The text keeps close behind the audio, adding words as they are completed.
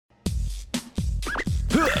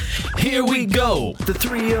Here we go. The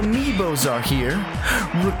three amiibos are here,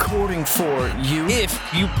 recording for you. If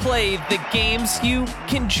you play the games, you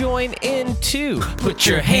can join in too. Put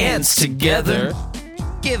your hands together.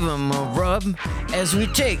 Give them a rub as we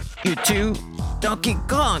take you to Donkey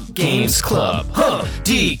Kong Games Club.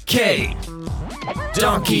 DK.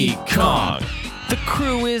 Donkey Kong. The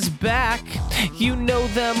crew is back. You know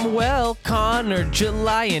them well. Connor,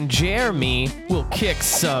 July, and Jeremy will kick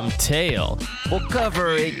some tail. We'll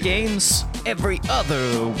cover 8 games every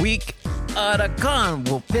other week. Otacon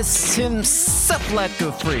will piss himself like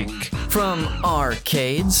a freak. From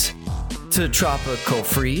arcades to tropical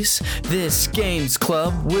freeze, this games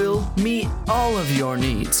club will meet all of your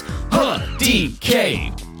needs.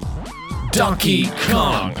 DK. Donkey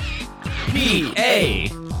Kong. PA.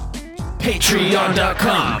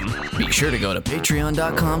 Patreon.com. Be sure to go to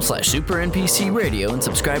patreon.com/supernpcradio and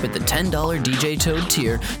subscribe at the $10 DJ Toad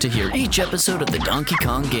tier to hear each episode of the Donkey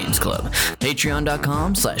Kong Games Club.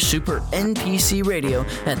 Patreon.com/supernpcradio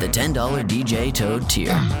at the $10 DJ Toad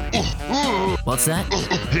tier. What's that?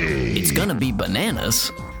 It's gonna be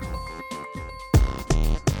bananas.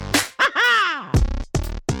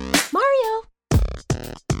 Mario!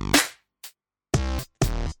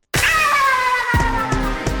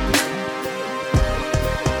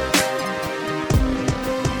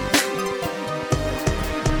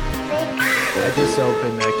 I just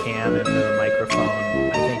opened the cam into the microphone.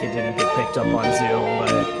 I think it didn't get picked up on Zoom,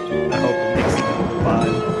 but I hope it makes it into the pod.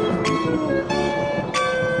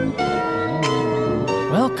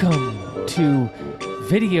 Welcome to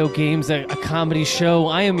Video Games, a comedy show.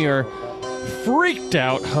 I am your freaked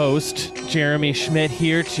out host, Jeremy Schmidt,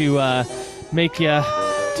 here to make you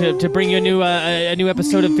to bring you a new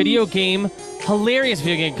episode of hilarious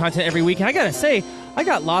video game content every week. And I gotta say, I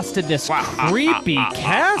got lost in this creepy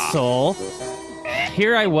castle.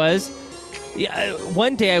 Here I was.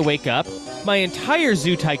 One day I wake up, my entire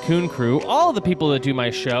Zoo Tycoon crew, all the people that do my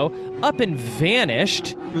show, up and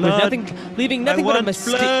vanished, leaving nothing but a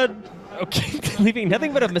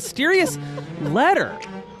mysterious letter.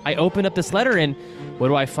 I open up this letter and what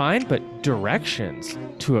do I find but directions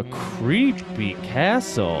to a creepy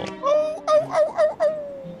castle.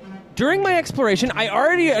 During my exploration, I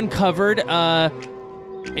already uncovered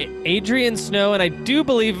Adrian Snow, and I do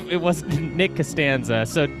believe it was Nick Costanza.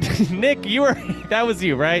 So, Nick, that was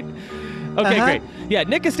you, right? Okay, great. Yeah,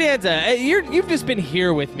 Nick Costanza, you've just been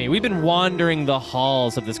here with me. We've been wandering the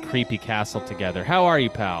halls of this creepy castle together. How are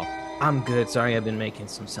you, pal? I'm good. Sorry, I've been making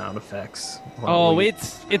some sound effects.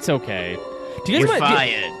 It's okay. Do you You're guys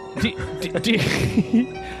fired.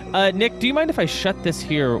 Nick, do you mind if I shut this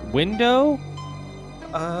here window?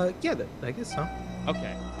 Yeah, I guess so.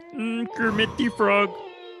 Okay. Kermit the Frog.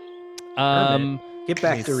 Get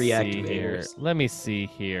back to Let me see here. reactivators. Let me see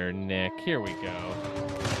here, Nick. Here we go.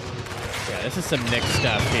 Yeah, this is some Nick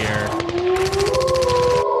stuff here.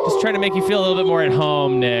 Just trying to make you feel a little bit more at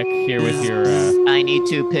home, Nick, here with your... I need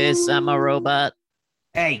to piss. I'm a robot.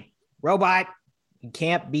 Hey, robot, you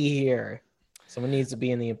can't be here. Someone needs to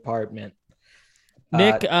be in the apartment.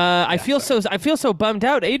 Nick, I feel so bummed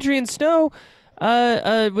out. Adrian Snow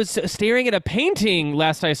was staring at a painting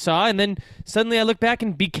last I saw, and then suddenly I looked back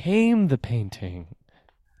and became the painting.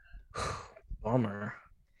 Bummer.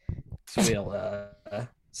 It's a real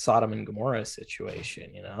Sodom and Gomorrah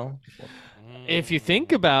situation, you know? If you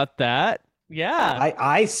think about that, yeah.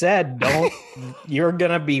 I said, don't, you're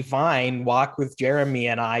going to be fine. Walk with Jeremy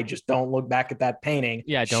and I. Just don't look back at that painting.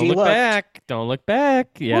 Yeah, don't look back. Don't look back.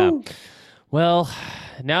 Yeah. Woo. Well,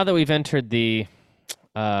 now that we've entered the...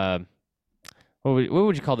 what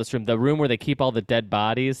would you call this room? The room where they keep all the dead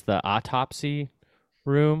bodies, the autopsy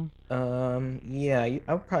room? Yeah,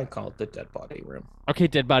 I would probably call it the dead body room. Okay,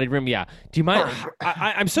 dead body room, yeah. Do you mind?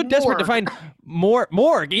 I'm so desperate to find more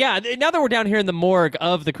morgue. Yeah, now that we're down here in the morgue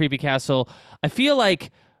of the creepy castle, I feel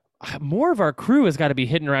like more of our crew has got to be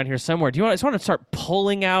hidden around here somewhere. I just want to start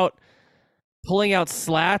pulling out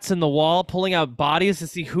slats in the wall, pulling out bodies to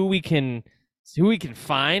see who we can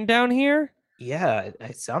find down here? Yeah,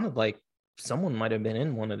 it sounded like someone might have been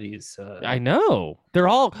in one of these. I know.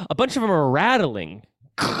 A bunch of them are rattling.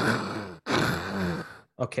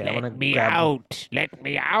 Okay, Let me out,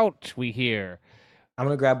 we hear. I'm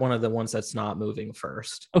gonna grab one of the ones that's not moving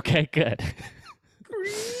first. Okay, good.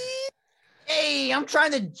 Hey, I'm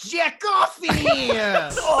trying to jack off in here.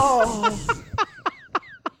 Oh,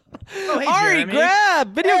 hey, Ari Jeremy.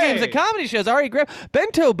 Grab, video games Hey. and comedy shows. Ari Grab,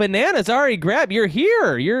 Bento Bananas. Ari Grab, you're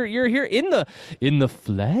here. You're here in the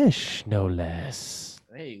flesh, no less.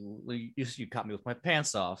 Hey, you caught me with my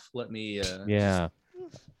pants off. Let me Yeah.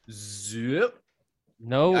 zip.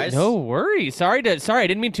 No, Guys? no worries. Sorry, I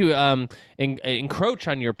didn't mean to encroach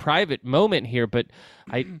on your private moment here, but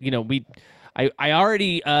I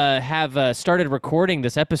already have started recording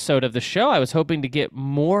this episode of the show. I was hoping to get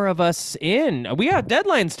more of us in. We got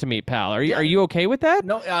deadlines to meet, pal. Are you okay with that?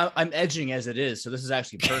 No, I'm edging as it is, so this is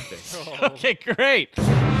actually perfect. Okay, great. That's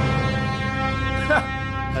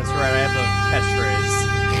right. I have a catchphrase.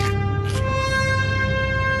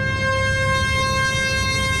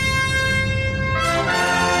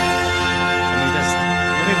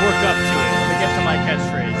 Let me work up to it. Let me get to my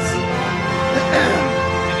catchphrase.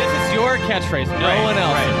 And this is your catchphrase. No one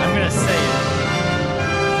else. Right. I'm gonna say it.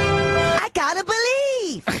 I gotta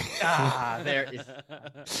believe. There is.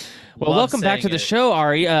 Well, welcome back to the show,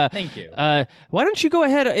 Ari. Thank you. Why don't you go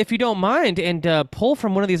ahead, if you don't mind, and pull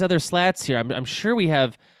from one of these other slats here? I'm sure we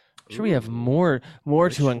have. More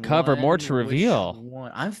to uncover, more to reveal.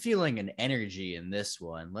 I'm feeling an energy in this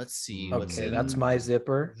one. Let's see. What's Okay, in. that's my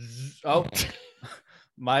zipper. Oh,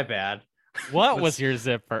 My bad. What was your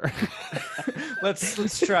zipper?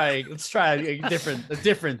 let's try a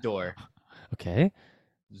different door. Okay.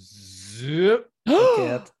 Zip.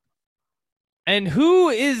 Cat. And who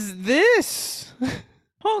is this?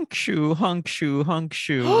 Honk shoe, honk shoe, honk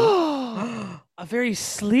shoe. A very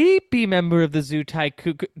sleepy member of the Zoo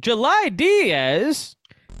Tycoon, July Diaz.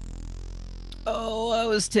 Oh, I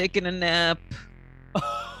was taking a nap.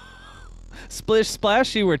 Splish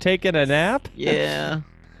splash, you were taking a nap? Yeah.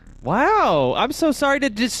 Wow, I'm so sorry to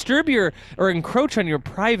disturb your or encroach on your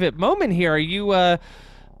private moment here. Are you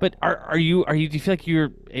but are you do you feel like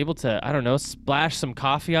you're able to, I don't know, splash some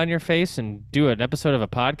coffee on your face and do an episode of a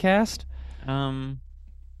podcast?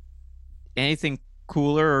 Anything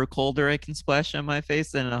cooler or colder I can splash on my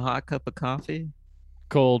face than a hot cup of coffee?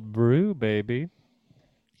 Cold brew, baby.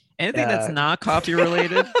 Anything that's not coffee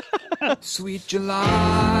related? Sweet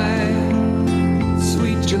July,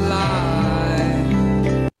 sweet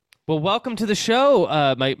July. Well, welcome to the show,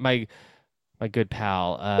 my good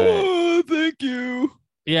pal. Oh, thank you.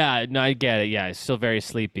 Yeah, no, I get it. Yeah, it's still very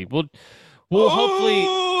sleepy. We'll hopefully.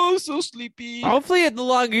 Oh, so sleepy. Hopefully, the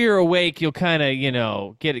longer you're awake, you'll kind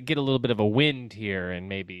of, get a little bit of a wind here, and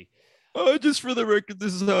maybe. Just for the record,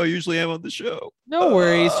 this is how I usually am on the show. No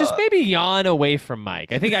worries. Just maybe yawn away from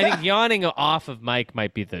Mike. I think yawning off of Mike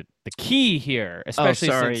might be the key here, especially.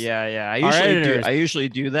 Oh, sorry. Since Yeah. editors- I usually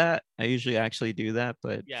do that. I usually actually do that,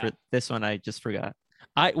 but Yeah. for this one, I just forgot.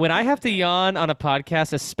 when I have to yawn on a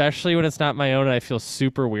podcast, especially when it's not my own, and I feel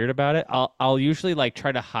super weird about it, I'll usually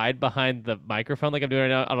try to hide behind the microphone like I'm doing right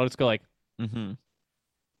now. I'll just go like. Mm-hmm.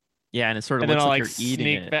 Yeah, and it sort of And then looks I'll like you're eating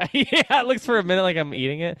sneak it. back. Yeah, it looks for a minute like I'm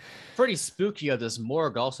eating it. Pretty spooky how this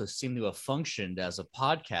morgue also seemed to have functioned as a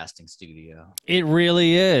podcasting studio. It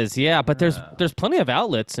really is, yeah. But Yeah. there's plenty of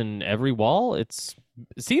outlets in every wall. It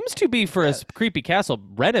seems to be for a creepy castle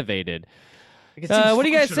renovated. Like, it seems What do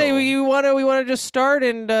you guys say? functional. We want to just start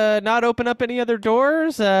and not open up any other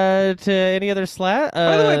doors to any other slat.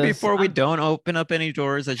 By the way, before we don't open up any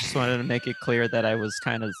doors, I just wanted to make it clear that I was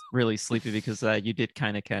kind of really sleepy because you did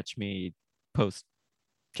kind of catch me post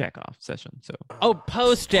jack off session. So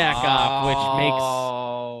post jack off, which makes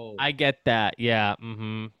Oh. I get that. Yeah.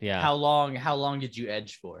 Yeah. How long did you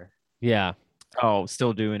edge for? Yeah.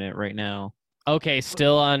 still doing it right now. Okay,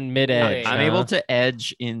 still on mid edge. I'm able to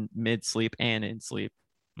edge in mid sleep and in sleep.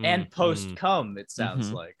 And post cum, it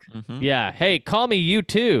sounds Mhm. like. Mm-hmm. Yeah. Hey, call me you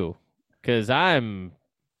too, because I'm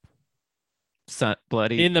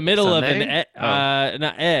Bloody in the middle Sunday? of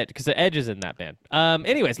not Ed, because the Edge is in that band.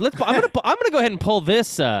 Anyways, I'm gonna go ahead and pull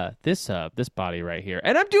this body right here,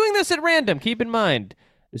 and I'm doing this at random. Keep in mind,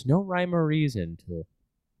 there's no rhyme or reason to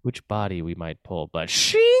which body we might pull, but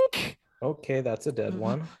shink. Okay, that's a dead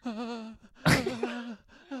one.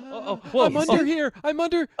 Whoa, I'm under here. I'm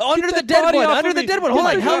under. Under Get the that dead body one. off Under of the me. dead one. Get Hold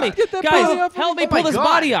on, that help body- me, Get that body guys. off of Help me me. pull Oh my this God.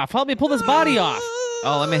 body off. Help me pull this body off.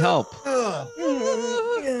 Oh, let me help.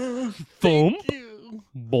 Boom.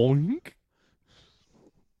 Boink.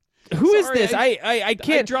 Who is Sorry, this? I I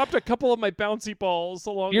can't. dropped a couple of my bouncy balls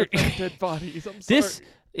along You're- with my dead bodies. I'm sorry. This.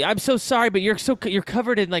 I'm so sorry, but you're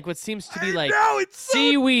covered in what seems to be like No, it's so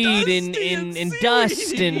seaweed dusty and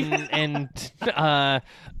dust and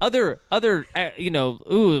other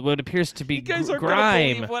what appears to be You guys aren't gonna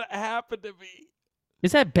grime. believe what happened to me.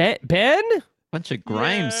 Is that Ben? Bunch of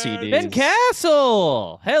grime Yeah, CDs. Ben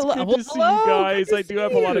Castle. Hello, It's good to see you hello, guys. good I to do see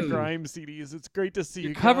have a lot of you. grime CDs. It's great to see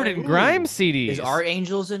You're you covered guys. in grime CDs. Is our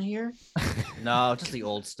angels in here? No, just the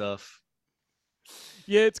old stuff.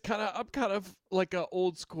 Yeah, I'm kind of like an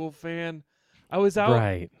old school fan. I was out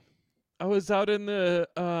right. I was out in the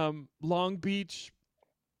Long Beach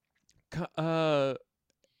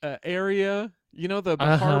area, the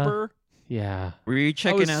Uh-huh. harbor. Yeah. Were you I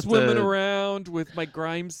checking was out swimming the? around with my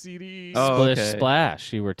grime CD. Oh, Splish okay.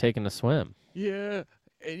 splash. You were taking a swim. Yeah,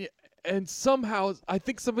 and somehow I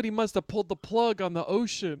think somebody must have pulled the plug on the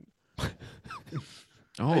ocean.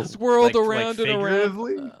 Oh, It swirled Like around and around.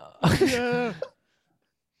 figuratively? Yeah.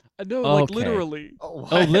 No, like Okay. literally. Oh,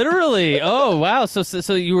 Oh, literally. Oh, wow. So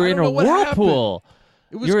you were I in don't a know what happened. whirlpool.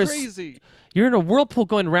 It was You're a crazy. You're in a whirlpool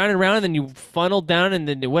going round and round, and then you funneled down, and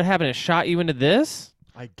then what happened? It shot you into this?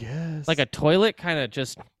 I guess. Like a toilet kind of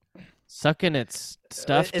just sucking its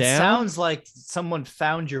stuff it down? sounds like someone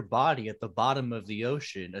found your body at the bottom of the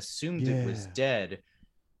ocean, assumed it was Yeah. dead.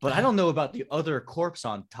 But I don't know about the other corpse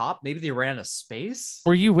on top. Maybe they ran out of space.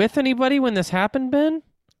 Were you with anybody when this happened, Ben?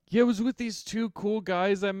 Yeah, it was with these two cool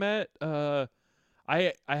guys I met. I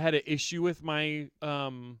had an issue with my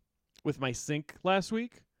sink last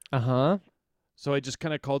week, Uh-huh. so I just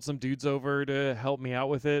kind of called some dudes over to help me out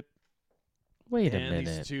with it. Wait a and minute.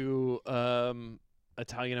 these two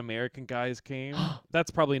Italian American guys came. That's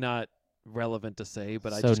probably not relevant to say,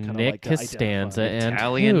 but I So just kind of Nick like to Costanza identify. and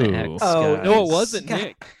Italian who? ex Oh, guys. No, it wasn't God.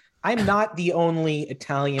 Nick. I'm not the only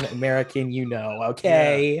Italian American you know,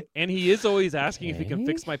 okay? And he is always asking if he can Okay.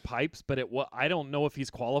 fix my pipes, but I don't know if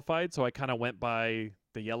he's qualified, so I kind of went by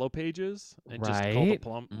the yellow pages and just called a,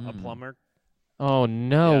 Right. a plumber. Oh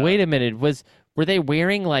no! Yeah. Wait a minute. Were they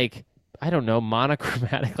wearing like I don't know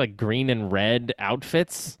monochromatic like green and red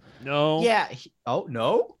outfits? No. Yeah. Oh,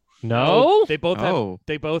 no? No. They both Oh.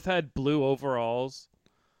 had blue overalls.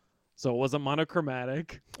 So it wasn't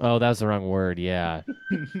monochromatic. Oh, that was the wrong word. Yeah,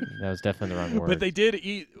 that was definitely the wrong word. But they did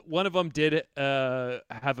eat. One of them did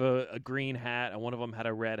have a green hat, and one of them had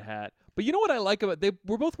a red hat. But you know what I like about they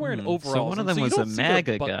were both wearing So overalls. one of and them you was don't a see their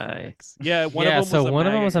MAGA butt guy. cracks. Yeah, one yeah, of them so was a one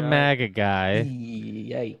of them MAGA was a guy. MAGA guy.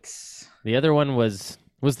 Yikes. The other one was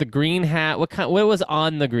the green hat. What was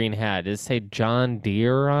on the green hat? Did it say John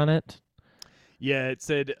Deere on it? Yeah, it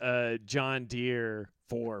said John Deere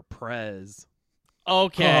for Prez.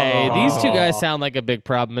 Okay, these two guys Aw. sound like a big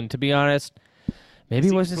problem, and to be honest, maybe it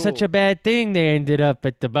seem wasn't such cool. a bad thing they ended up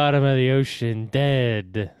at the bottom of the ocean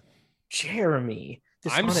dead. Jeremy,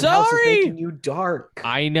 this I'm haunted house is sorry! making you dark.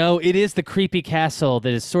 I know it is the creepy castle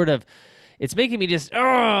that is sort of it's making me just you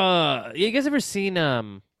guys ever seen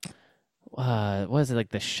what is it like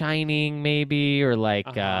The Shining maybe or like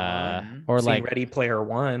or Seen like Ready Player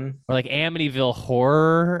One. or like Amityville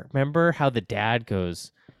Horror? Remember how the dad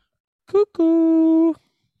goes cuckoo?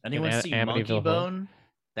 Anyone An- see Amityville Monkey Horror. Bone?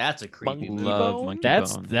 That's a creepy Monkey movie. Love Bone? Monkey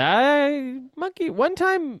That's Bone. that monkey. One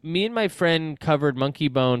time, me and my friend covered Monkey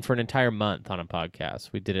Bone for an entire month on a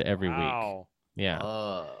podcast. We did it every week. Wow. Yeah.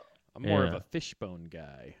 I'm more of Yeah. a fishbone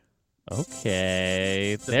guy.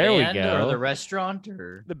 Okay. The There we band go. Or the restaurant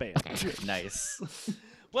or The band. nice.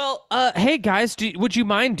 Well, hey guys, would you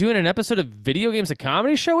mind doing an episode of Video Games a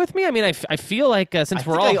Comedy Show with me? I mean, I feel like since I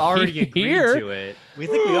we're think all I already agreed here. to it. We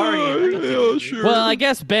think we already agreed to it. Well, I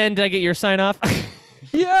guess Ben, did I get your sign off?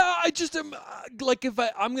 Yeah, I just am like if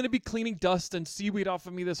I'm gonna be cleaning dust and seaweed off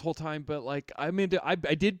of me this whole time, but like I'm into. I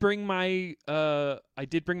did bring my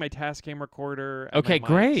Tascam recorder. And Okay, my mic,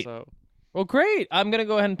 great. So. Well, great. I'm gonna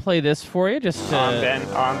go ahead and play this for you. Just On Ben,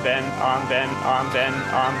 on Ben, on Ben, on Ben,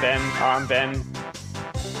 on Ben, on Ben.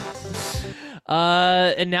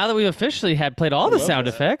 and now that we've officially played all the sound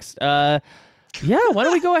effects, yeah, why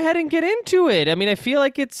don't we go ahead and get into it? I mean, I feel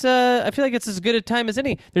like it's as good a time as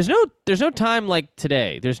any. There's no time like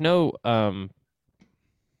today. There's no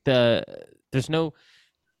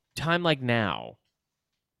time like now.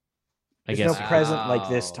 I There's guess no present like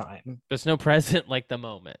this Wow. time. there's no present like the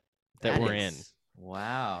moment that we're in.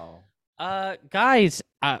 Wow. Guys,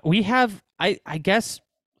 we have I guess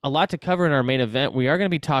a lot to cover in our main event. We are going to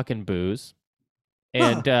be talking booze,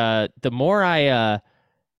 and the more I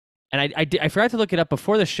forgot to look it up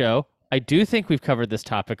before the show. I do think we've covered this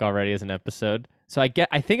topic already as an episode, so I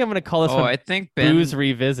think I'm going to call this Oh, one I think Ben. Booze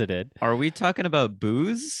Revisited. Are we talking about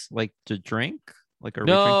booze, like to drink? Like are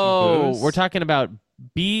we No, drinking booze? we're talking about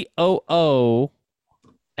BOOS,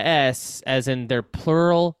 as in their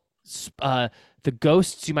plural. The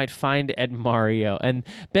ghosts you might find at Mario, and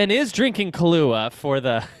Ben is drinking Kahlua for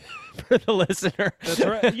the listener. That's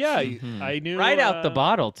right. Yeah, Mhm. I knew. Right out the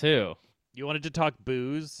bottle too. You wanted to talk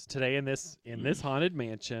booze today in this haunted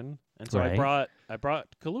mansion, and so Right. I brought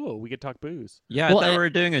Kahlua. We could talk booze. Yeah, I Well, thought we were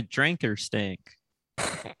doing a drink or stink.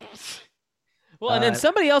 Well, and then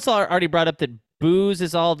somebody else already brought up that booze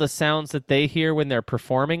is all the sounds that they hear when they're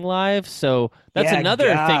performing live. So that's Yeah, another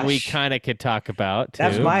thing we gosh. kind of could talk about too.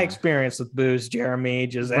 That's my experience with booze, Jeremy.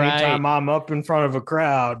 Just Right. anytime I'm up in front of a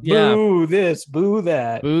crowd, Yeah. boo this, boo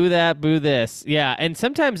that. Boo that, boo this. Yeah, and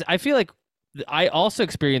sometimes I feel like I also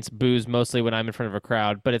experience boos mostly when I'm in front of a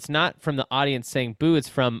crowd, but it's not from the audience saying boo. It's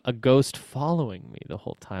from a ghost following me the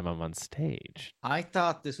whole time I'm on stage. I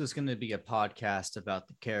thought this was going to be a podcast about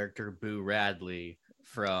the character Boo Radley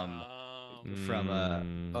from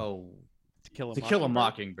Mm. To Kill a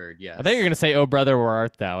Mockingbird. Yes. I thought you were gonna say "Oh brother, where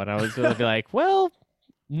art thou?" and I was gonna be like, "Well,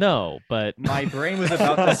 no," but My brain was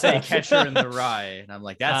about to say Catcher in the Rye, and I'm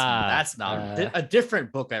like, that's not a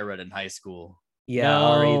different book I read in high school. Yeah, No.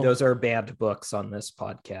 Ari, those are banned books on this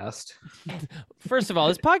podcast. first of all,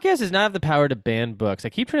 this podcast does not have the power to ban books. I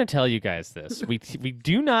keep trying to tell you guys this. We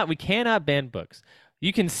cannot ban books.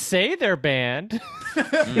 You can say they're banned.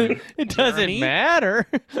 It doesn't Jeremy? matter.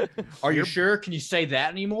 Are you sure? Can you say that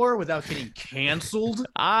anymore without getting canceled?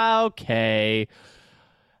 Okay.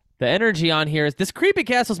 The energy on here is this creepy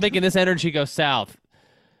castle's making this energy go south.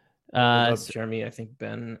 Jeremy, I think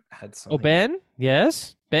Ben had Oh, something. Ben?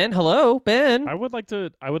 Yes? Ben, hello, Ben. I would like to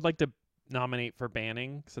nominate for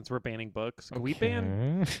banning, since we're banning books. Can we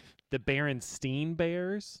ban Okay. the Berenstain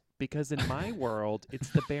Bears? Because in my world, it's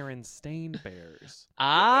the Berenstain Bears.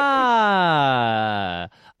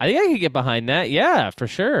 I think I could get behind that. Yeah, for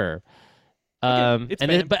sure. It's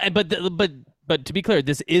And then, but to be clear,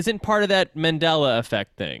 this isn't part of that Mandela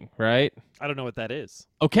effect thing, right? I don't know what that is.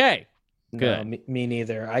 Okay, No, good. me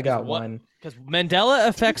neither. I got what- one. Because Mandela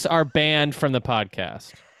effects are banned from the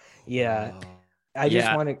podcast. Yeah. I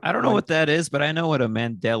just want to. I don't know what that is, but I know what a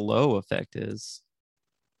Mandela effect is.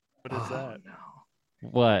 What is that? No.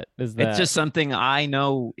 What is that? It's just something I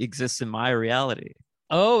know exists in my reality.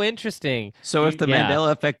 Oh, interesting. So if the Yeah.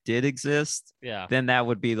 Mandela effect did exist, Yeah. then that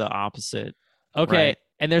would be the opposite. Okay. Right.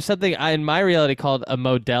 And there's something in my reality called a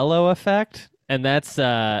Modelo effect, and that's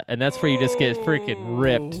where you just get freaking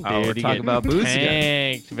ripped, dude. Oh, we're You talking get about booze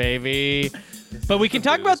again. tanked, baby. But we can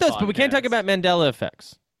talk about those, but we can't talk about Mandela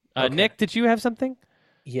effects. Okay. Nick, did you have something?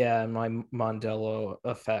 Yeah, my Mandela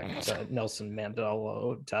effect. Nelson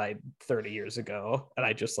Mandela died 30 years ago, and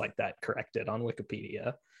I just like that corrected on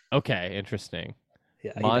Wikipedia. Okay, interesting.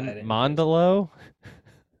 Yeah, he died in- Mondelo?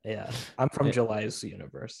 Yeah, I'm from July's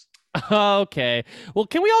universe. Okay. Well,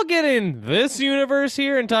 can we all get in this universe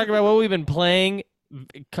here and talk about what we've been playing,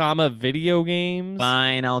 video games?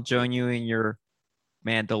 Fine, I'll join you in your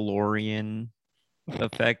Mandalorian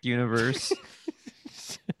effect universe.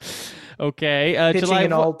 Okay. Pitching July,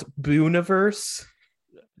 an alt Booniverse.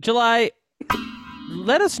 July,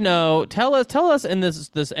 let us know. Tell us, and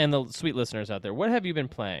this and the sweet listeners out there, what have you been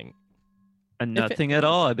playing? Nothing at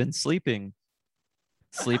all. I've been sleeping.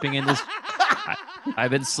 Sleeping in this.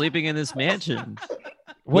 I've been sleeping in this mansion.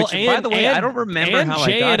 Well, Which, by the way, I don't remember and how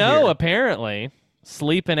J I and got O here. apparently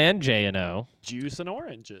sleeping and J and O. Juice and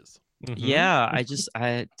oranges. Mhm. Yeah, I just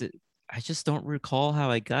don't recall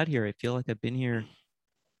how I got here. I feel like I've been here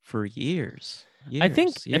for years. I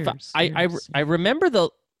think years, I remember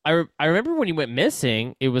I remember when you went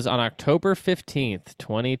missing. It was on October 15th,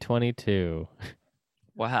 2022.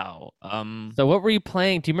 Wow. So what were you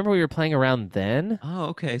playing? Do you remember what you were playing around then? Oh,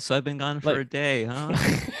 okay. So I've been gone for Like- a day, huh?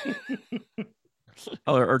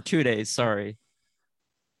 or 2 days. Sorry.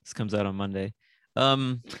 This comes out on Monday.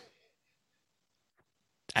 I've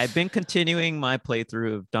been continuing my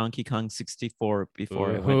playthrough of Donkey Kong 64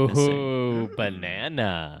 before I went missing. Ooh,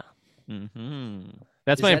 banana. Mm-hmm.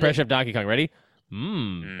 That's Is my that impression of Donkey Kong. Ready?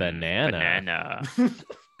 Banana. Banana.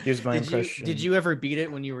 Here's my Did impression. you ever beat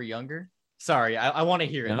it when you were younger? Sorry, I want to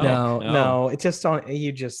hear it. No. No, it just don't.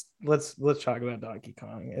 You just let's talk about Donkey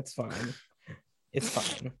Kong. It's fine. It's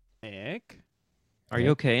fine. Nick. Are you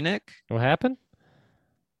okay, Nick? What happened?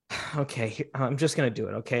 Okay, I'm just gonna do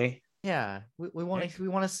it. Okay, Yeah, we want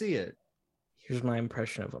to see it. here's my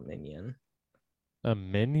impression of a minion. A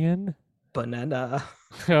minion? Banana.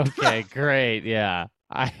 Okay, great. Yeah.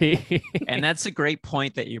 And that's a great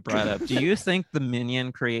point that you brought up. Do you think the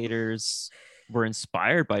Minion creators were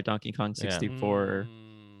inspired by Donkey Kong 64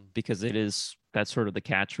 because that's sort of the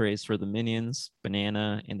catchphrase for the Minions,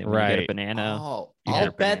 banana, and then when you get a Right. banana, Oh, you get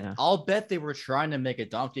a banana. I'll bet they were trying to make a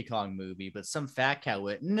Donkey Kong movie, but some fat cat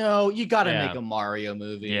went, no, you got to Yeah. make a Mario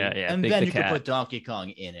movie. Yeah, and Big then the you can Cat. put Donkey Kong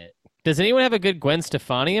in it. Does anyone have a good Gwen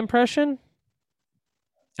Stefani impression?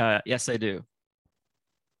 Yes, I do.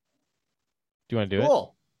 Do you want to do it?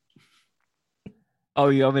 Cool. Oh,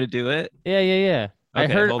 you want me to do it? Yeah.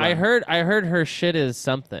 Okay, hold on. I heard her shit is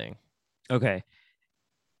something. Okay.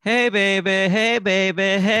 Hey, baby,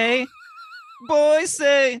 hey. Boys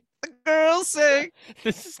say, girls say.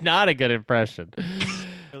 This is not a good impression.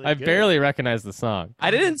 Really I good. barely recognize the song. I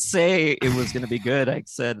didn't say it was going to be good. I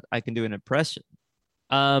said I can do an impression.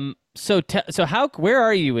 So where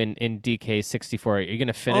are you in DK 64? Are you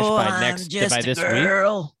gonna finish by this week?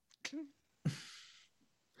 girl.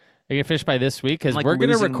 Are you gonna finish by this week? Because I'm, like, we're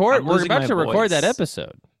gonna losing- record. I'm We're losing about my to record that voice.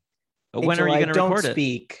 episode But when are you going to record don't it?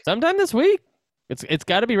 speak. sometime this week. It's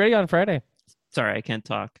got to be ready on Friday. Sorry, I can't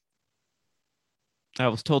talk. I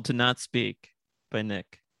was told to not speak by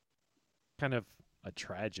Nick. Kind of a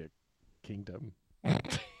tragic kingdom.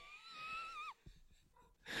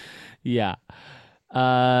 Yeah. So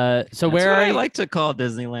That's where what are I you? like to call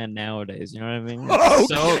Disneyland nowadays. You know what I mean? Oh,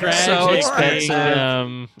 so Tragic expensive.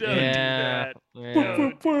 Kingdom. Don't do Yeah. that.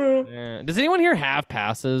 Yeah. Yeah. Does anyone here have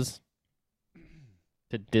passes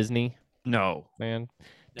to Disney? No. Man,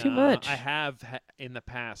 too Nah, much. I have in the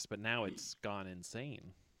past, but now it's gone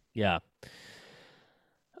insane. Yeah.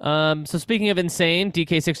 So speaking of insane,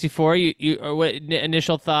 DK64, you what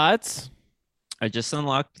initial thoughts? I just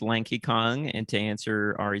unlocked Lanky Kong, and to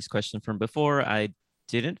answer Ari's question from before, I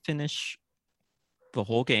didn't finish the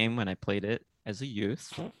whole game when I played it as a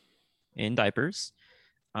youth in diapers.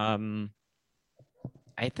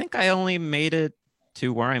 I think I only made it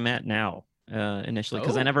to where I'm at now initially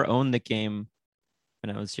because I never owned the game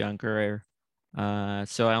when I was younger.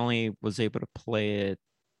 So I only was able to play it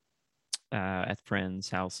at friends'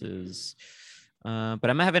 houses. But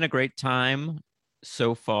I'm having a great time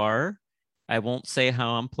so far. I won't say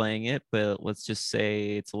how I'm playing it, but let's just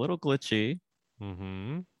say it's a little glitchy.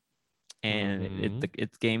 Mm-hmm. And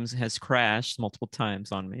its games has crashed multiple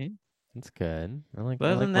times on me. That's good. I like. But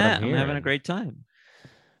I other like than what that, I'm I'm having a hearing. great time.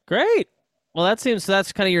 Great. Well, that seems so.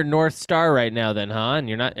 That's kind of your North Star right now, then, huh? And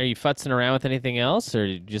you're not. Are you futzing around with anything else, or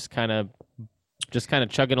you just kind of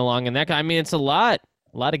chugging along in that? I mean, it's a lot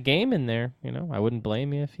of game in there. You know, I wouldn't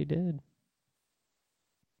blame you if you did.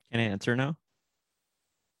 Can I answer now?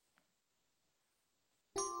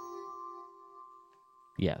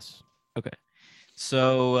 Yes. Okay.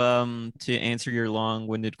 So to answer your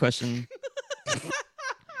long-winded question,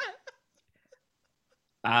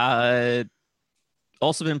 I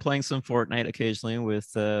also been playing some Fortnite occasionally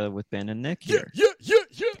with Ben and Nick here.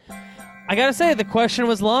 I gotta say, the question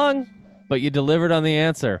was long, but you delivered on the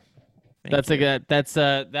answer. Thank you.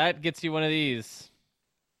 That gets you one of these.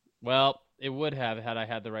 Well, it would have had I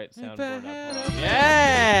had the right soundboard up. Hold on.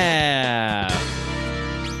 Yeah.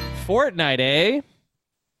 Fortnite, eh?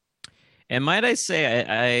 And might I say,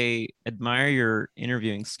 I admire your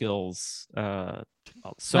interviewing skills so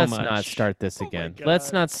Let's much. not start this Oh my again. God.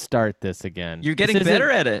 Let's not start this again. You're getting This isn't- better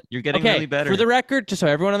at it. You're getting Okay, really better. for the record, just so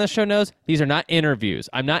everyone on the show knows, these are not interviews.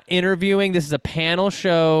 I'm not interviewing. This is a panel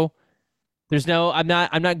show. I'm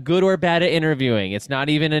not good or bad at interviewing. It's not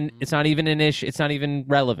even an issue. It's not even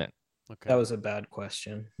relevant. Okay. That was a bad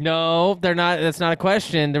question. No, they're not. That's not a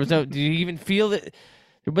question. There was no. Do you even feel that?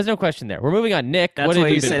 There was no question there. We're moving on. Nick, That's what have why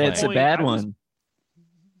you he been said it's a playing? bad I was- one.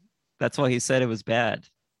 That's why he said it was bad.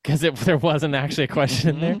 Because there wasn't actually a question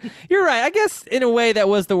in there. You're right. I guess in a way that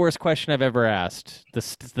was the worst question I've ever asked. The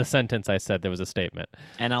sentence I said there was a statement.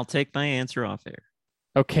 And I'll take my answer off air.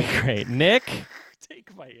 Okay, great. Nick.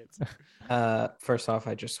 Take my answer. First off,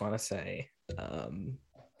 I just want to say,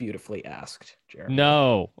 beautifully asked, Jeremy.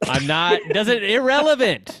 No, I'm not. Doesn't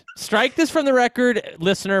irrelevant. Strike this from the record,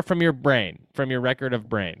 listener, from your brain, from your record of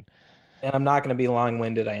brain. And I'm not going to be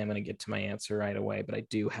long-winded. I am going to get to my answer right away, but I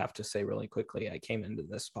do have to say really quickly, I came into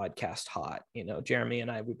this podcast hot. You know, Jeremy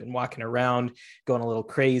and I, we've been walking around, going a little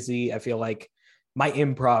crazy. I feel like my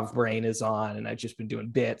improv brain is on, and I've just been doing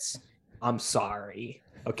bits. I'm sorry.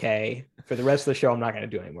 Okay. For the rest of the show, I'm not going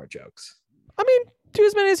to do any more jokes. I mean, do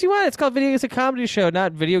as many as you want. It's called Video Games a Comedy Show,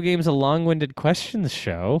 not Video Games a Long-Winded Questions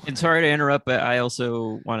Show. And sorry to interrupt, but I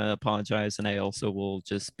also want to apologize, and I also will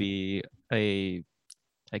just be a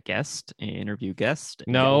guest, an interview guest.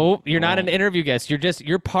 No, you're not an interview guest.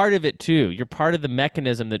 You're part of it too. You're part of the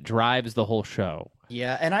mechanism that drives the whole show.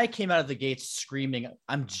 Yeah, and I came out of the gates screaming,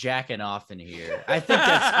 "I'm jacking off in here." I think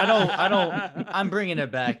that's. I don't. I'm bringing it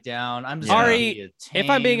back down. I'm just. Ari, gonna be if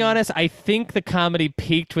I'm being tame- honest, I think the comedy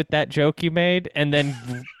peaked with that joke you made and then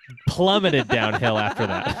plummeted downhill after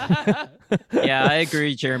that. Yeah, I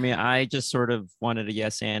agree, Jeremy. I just sort of wanted to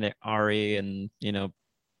yes and Ari and,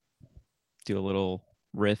 do a little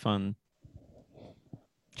riff on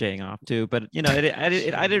jaying off too. But, I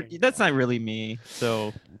did, that's not really me.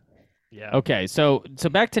 So Yeah. Okay, so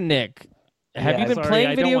back to Nick. Have you been Sorry, playing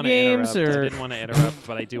I don't video wanna games interrupt. I or didn't want to interrupt,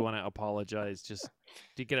 but I do want to apologize. Just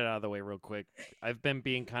to get it out of the way real quick. I've been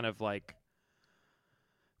being kind of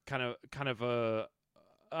a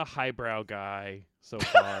highbrow guy so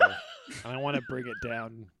far. And I want to bring it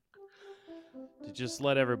down to just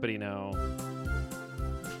let everybody know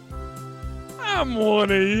I'm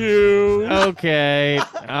one of you. Okay.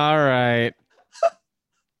 All right.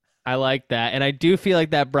 I like that. And I do feel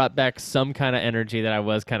like that brought back some kind of energy that I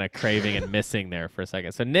was kind of craving and missing there for a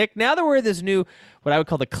second. So, Nick, now that we're in this new, what I would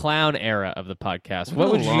call the clown era of the podcast,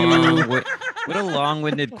 what would you... What a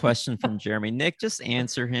long-winded question from Jeremy. Nick, just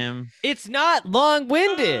answer him. It's not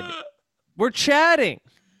long-winded. We're chatting.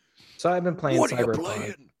 So I've been playing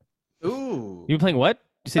Cyberpunk. Ooh. You've been playing what?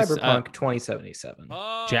 Cyberpunk 2077.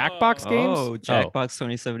 Jackbox games? Oh, Jackbox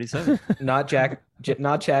 2077. Not Jack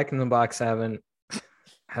in the Box. Haven't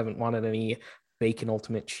wanted any bacon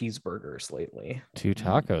ultimate cheeseburgers lately. 2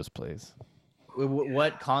 tacos, please.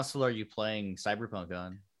 What console are you playing Cyberpunk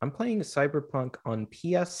on? I'm playing Cyberpunk on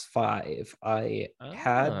PS5. I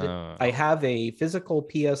have a physical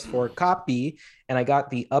PS4 copy, and I got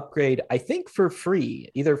the upgrade, I think for free,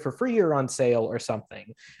 either for free or on sale or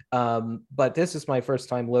something. But this is my first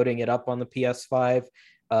time loading it up on the PS5,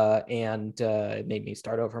 and it made me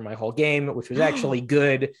start over my whole game, which was actually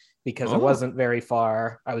good because I wasn't very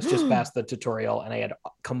far. I was just past the tutorial, and I had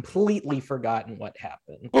completely forgotten what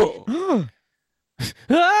happened.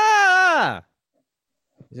 Ah!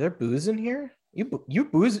 Is there booze in here? You're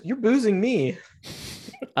boozing me.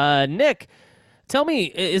 Nick, tell me,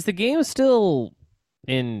 is the game still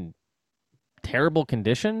in terrible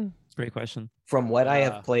condition? Great question. From what I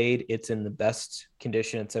have played, it's in the best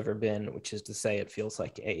condition it's ever been, which is to say it feels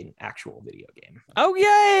like an actual video game. Oh,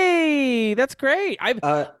 yay! That's great. I've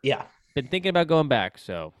been thinking about going back,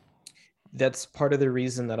 so... That's part of the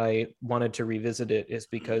reason that I wanted to revisit it, is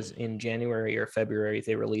because in January or February,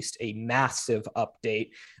 they released a massive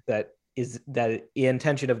update that the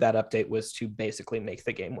intention of that update was to basically make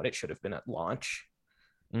the game what it should have been at launch.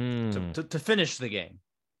 To finish the game.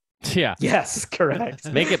 Yeah. Yes, correct.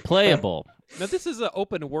 Make it playable. Now, this is an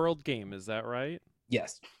open world game, is that right?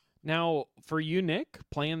 Yes. Now, for you, Nick,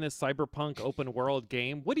 playing this Cyberpunk open world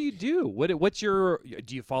game, what do you do?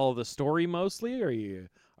 Do you follow the story mostly?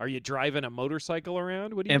 Are you driving a motorcycle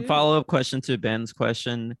around? What do you do? And follow-up question to Ben's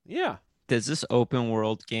question. Yeah. Does this open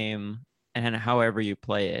world game, and however you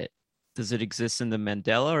play it, does it exist in the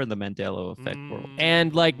Mandela or the Mandela effect world?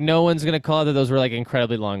 And like, no one's gonna call that those were like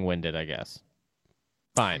incredibly long-winded, I guess.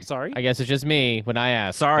 Fine. Sorry. I guess it's just me when I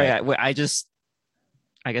asked. Sorry, I guess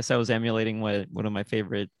I was emulating one of my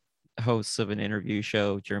favorite hosts of an interview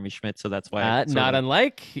show, Jeremy Schmidt. So that's why. Not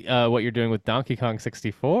unlike what you're doing with Donkey Kong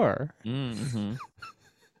 64. Mm-hmm.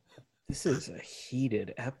 This is a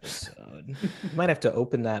heated episode. Might have to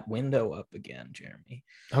open that window up again, Jeremy.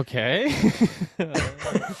 Okay.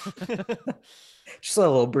 Just a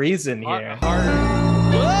little breeze in here.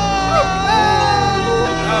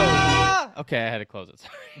 Okay, I had to close it.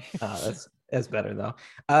 Sorry. That's better though.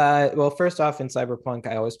 Well, first off, in Cyberpunk,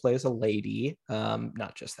 I always play as a lady.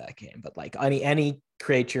 Not just that game, but like any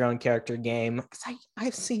create your own character game. Because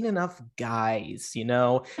I've seen enough guys, you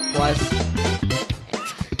know. Plus.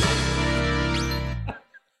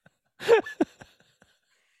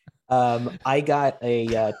 I got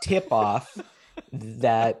a tip off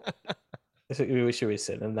that should we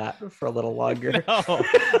sit in that for a little longer? No,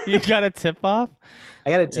 you got a tip off? I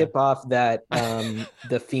got a tip off that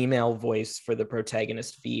the female voice for the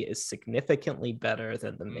protagonist V is significantly better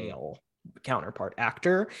than the male counterpart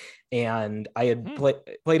actor. And I had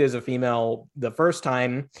played as a female the first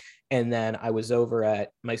time, and then I was over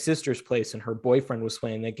at my sister's place and her boyfriend was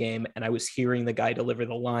playing the game, and I was hearing the guy deliver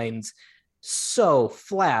the lines so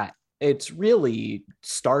flat. It's really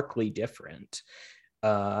starkly different.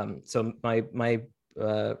 So my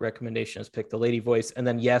recommendation is pick the lady voice. And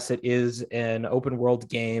then, yes, it is an open world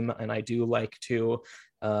game, and I do like to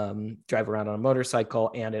drive around on a motorcycle,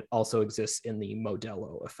 and it also exists in the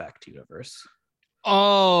Modelo Effect universe.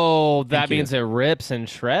 Oh, that means it rips and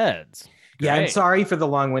shreds. Great. Yeah, I'm sorry for the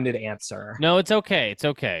long-winded answer. No, it's okay. It's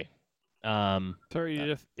okay.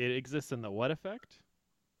 Sorry, it exists in the what effect?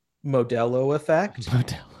 Modelo Effect.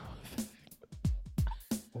 Modelo.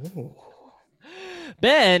 Ooh.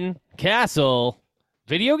 Ben Castle,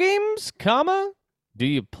 video games, do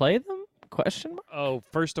you play them? Question mark? Oh,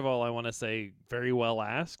 first of all, I want to say very well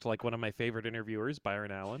asked, like one of my favorite interviewers,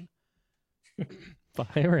 Byron Allen.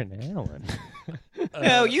 Byron Allen.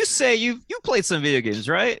 No, you say you played some video games,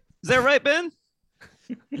 right? Is that right, Ben?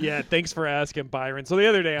 Yeah, thanks for asking, Byron. So the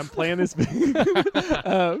other day I'm playing this.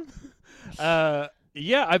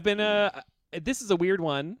 Yeah, I've been. This is a weird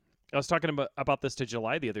one. I was talking about this to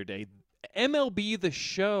July the other day. MLB The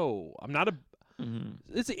Show. I'm not a.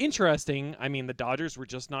 It's interesting. I mean, the Dodgers were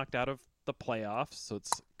just knocked out of the playoffs, so it's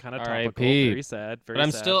kind of topical. Very sad.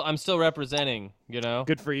 Very sad. I'm still representing. You know.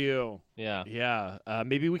 Good for you. Yeah. Yeah.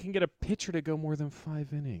 Maybe we can get a pitcher to go more than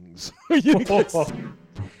 5 innings. For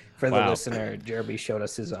the listener, Jeremy showed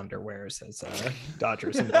us his underwear. Says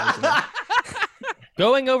Dodgers and Benjamin.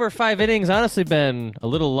 Going over 5 innings honestly been a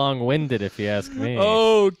little long-winded, if you ask me.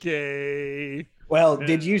 Okay. Well,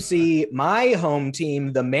 did you see my home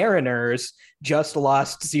team, the Mariners, just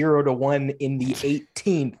lost 0-1 in the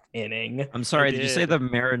 18th inning? I'm sorry, did you say did. the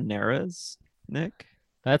Marineras, Nick?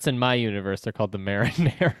 That's in my universe. They're called the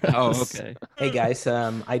Marineros. Oh, okay. Hey guys,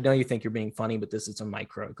 I know you think you're being funny, but this is a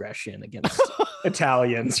microaggression against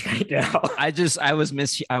Italians right now. I just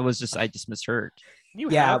misheard. You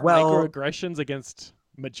Yeah, have well- microaggressions against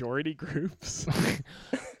majority groups.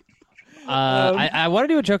 I want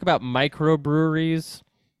to do a joke about microbreweries,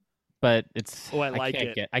 but it's Oh, I like can't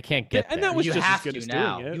it. Get, I can't get And there. that was You just have as good to as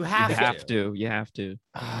now. doing it. You You have have to. to. You have to.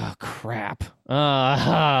 Oh crap!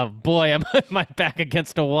 Boy, am I back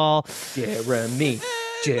against a wall. Jeremy.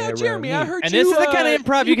 Now, Jeremy, I heard And you. this is the kind of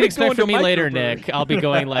improv you can been expect going from to me later, microbrewery. Nick. I'll be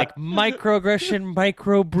going like microaggression,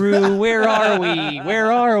 microbrew. Where are we?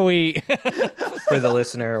 Where are we? For the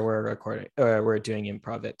listener, we're recording. We're doing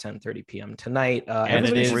improv at 10:30 p.m. tonight. And it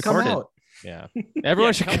everybody is should come recorded. out. Yeah,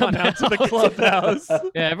 everyone should come on out to the clubhouse.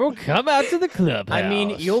 Yeah, everyone come out to the clubhouse. I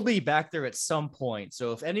mean, you'll be back there at some point.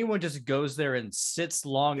 So if anyone just goes there and sits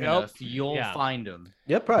long Yep. enough, you'll Yeah. find them.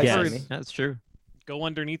 Yep, probably. Yes. see me. That's true. Go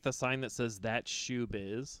underneath the sign that says "That Shoe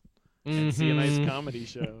Biz" and see a nice Mhm. comedy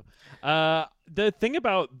show. The thing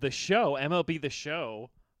about the show, MLB The Show,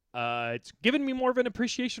 it's given me more of an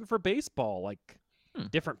appreciation for baseball, like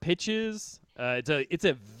different pitches. It's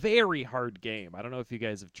a very hard game. I don't know if you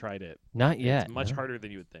guys have tried it. Not yet. It's much no. harder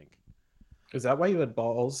than you would think. Is that why you had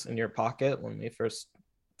balls in your pocket when we first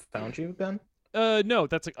found you, Ben? No,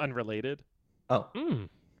 that's like unrelated. Oh,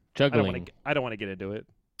 Juggling. I don't want to get into it.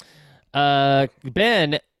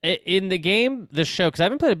 Ben, in the game, the show, because I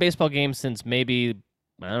haven't played a baseball game since maybe,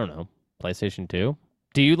 I don't know, PlayStation 2.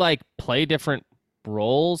 Do you like play different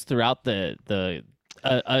roles throughout the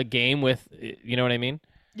a game with, you know what I mean?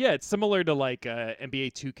 Yeah, it's similar to like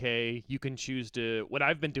NBA 2K. You can choose to. What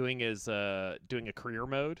I've been doing is doing a career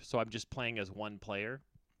mode, so I'm just playing as one player.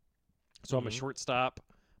 So I'm a shortstop.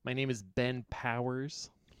 My name is Ben Powers.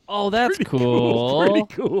 Oh, that's Pretty cool. Pretty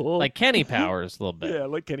cool. Like Kenny Powers a little bit. yeah,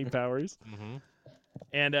 like Kenny Powers. Mm-hmm.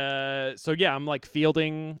 And so yeah, I'm like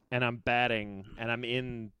fielding and I'm batting and I'm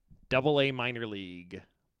in AA minor league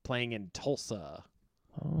playing in Tulsa.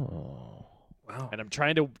 Oh. wow. And I'm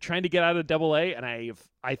trying to get out of AA, and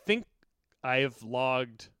I think I have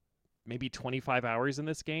logged maybe 25 hours in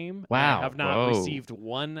this game. and Wow. I have not Whoa. received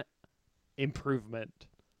one improvement.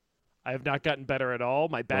 I have not gotten better at all.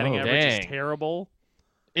 My batting Whoa, average dang. is terrible.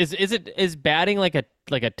 Is batting like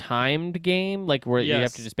a timed game, like where you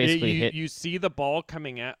have to Yes. just basically you, hit? You see the ball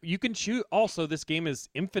coming out. You can choose. Also, this game is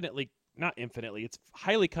not infinitely. It's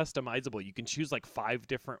highly customizable. You can choose like 5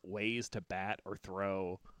 different ways to bat or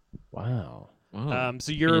throw. Wow. Whoa.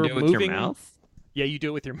 So Can you're you do it with moving. your mouth? Yeah, you do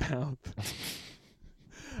it with your mouth.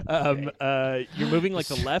 You're moving like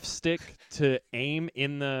the left stick to aim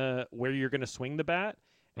in the where you're going to swing the bat,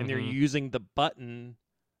 and they're Mhm. using the button.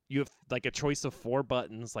 You have like a choice of 4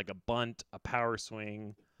 buttons, like a bunt, a power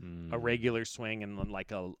swing, a regular swing, and then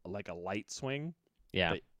like a light swing.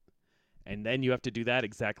 Yeah. but- And then you have to do that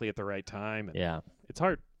exactly at the right time. And Yeah. it's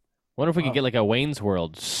hard. Wonder if we could get like a Wayne's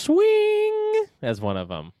World swing as one of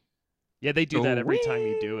them. Yeah, they do that every time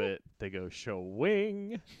you do Showing. it. They go show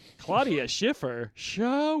wing. Claudia Schiffer,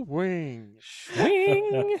 show wing.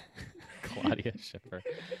 Swing. Claudia Schiffer.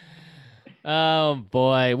 Oh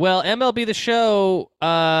boy. Well, MLB The Show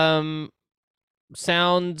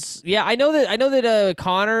sounds. Yeah, I know that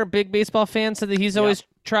Connor, big baseball fan, said that he's always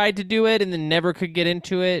tried to do it and then never could get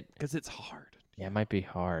into it. Because it's hard. Yeah, it might be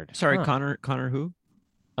hard. Sorry, Huh. Connor who?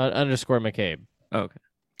 Underscore McCabe. Oh, okay.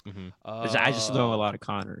 Mm-hmm. 'Cause I just know a lot of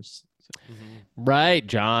Connors. Right,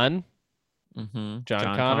 John. Mm-hmm.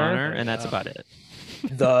 John Connor? and that's Yeah. about it.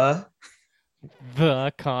 The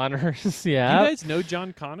The Connors. Do Yeah. you guys know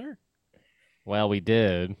John Connor? Well, we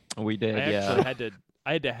did. We did, I yeah. actually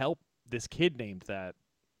had to help this kid named that.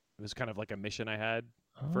 It was kind of like a mission I had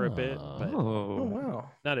for a bit, but oh Oh, wow.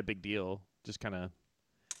 not a big deal. Just kind of,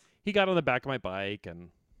 he got on the back of my bike and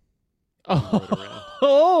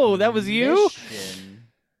Oh, that was you? Mission.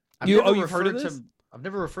 You've heard of this? I've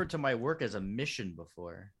never referred to my work as a mission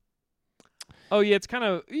before. oh yeah, it's kind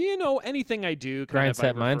of anything I do. Kind Grind of, I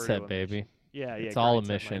set refer to mindset, a baby. mission. Yeah, It's all a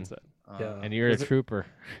grind set mission. mindset. Yeah. And you're a Was it- trooper.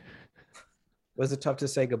 Was it tough to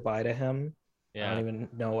say goodbye to him? I Yeah. don't even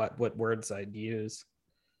know what words I'd use.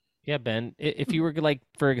 Yeah, Ben. If you were like,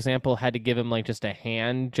 for example, had to give him like just a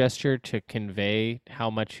hand gesture to convey how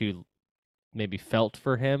much you maybe felt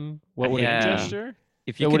for him, what would Yeah. it be? Gesture.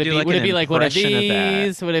 If So you would could it do be? like Would an it be like one of impression that.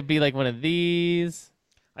 these? Would it be like one of these?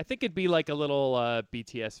 I think it'd be like a little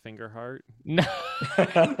BTS finger heart. No.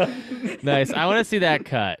 Nice. I want to see that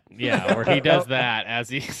cut. Yeah, where he does that as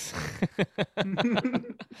he's.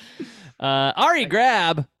 Ari,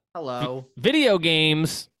 grab Hello. video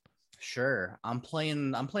games. Sure. I'm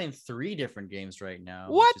playing 3 different games right now.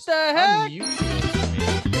 What which is the heck? unusual for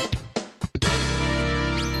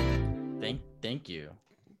me. Thank you.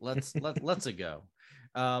 Let's go.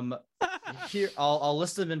 Here I'll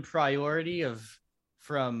list them in priority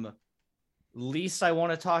from least I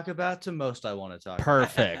want to talk about to most I want to talk about.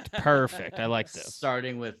 Perfect. I like this.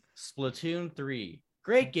 Starting with Splatoon 3.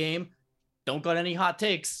 Great game. Don't got any hot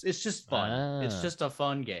takes. It's just fun. It's just a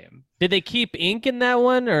fun game. Did they keep ink in that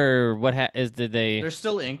one, or what? Did they? There's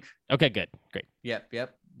still ink. Okay, good, great. Yep.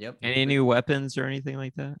 Any new weapons or anything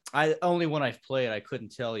like that? Only when I've played, I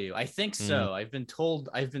couldn't tell you. I think so. I've been told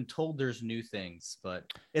there's new things,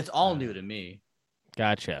 but it's all new to me.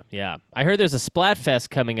 Gotcha. Yeah, I heard there's a Splatfest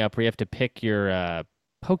coming up where you have to pick your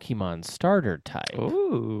Pokemon starter type.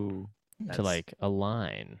 Ooh, to like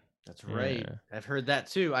align. That's right. Yeah. I've heard that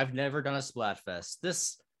too. I've never done a Splatfest.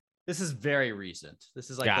 This is very recent. This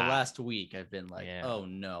is like the last week. I've been like, oh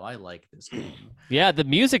no, I like this game. Yeah, the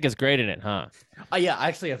music is great in it, huh? Yeah,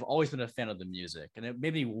 actually, I've always been a fan of the music, and it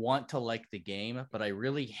made me want to like the game, but I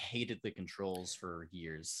really hated the controls for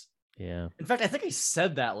years. Yeah. In fact, I think I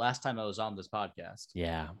said that last time I was on this podcast.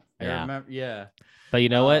 Yeah. I remember. Yeah. But you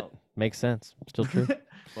know what? Makes sense. Still true.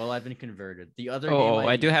 Well, I've been converted. The other game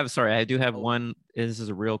I do have one. This is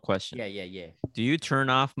a real question. Yeah. Do you turn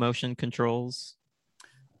off motion controls?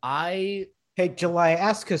 Hey, July,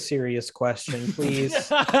 ask a serious question, please.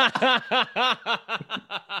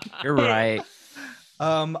 You're right.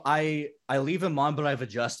 I leave them on, but I've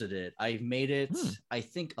adjusted it. I've made it, I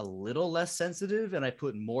think, a little less sensitive, and I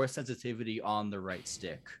put more sensitivity on the right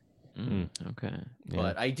stick. Okay.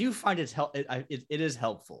 But I do find it is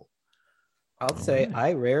helpful. I'll say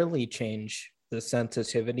I rarely change the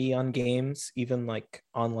sensitivity on games, even like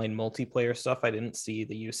online multiplayer stuff. I didn't see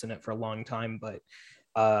the use in it for a long time, but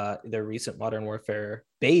the recent Modern Warfare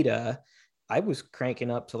beta, I was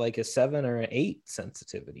cranking up to like a 7 or an 8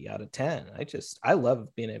 sensitivity out of 10. I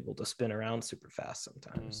love being able to spin around super fast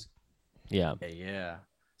sometimes. Yeah.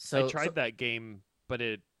 So I tried that game, but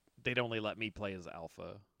they'd only let me play as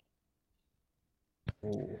alpha.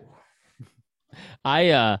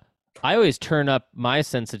 I always turn up my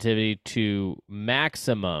sensitivity to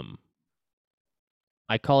maximum.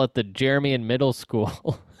 I call it the Jeremy in middle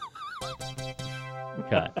school.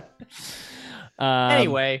 Cut.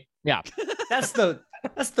 Anyway, yeah, that's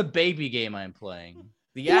the baby game I'm playing.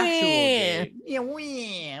 The actual game,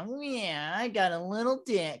 I got a little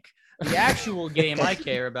dick. The actual game I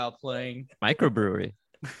care about playing, Microbrewery,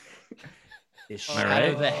 is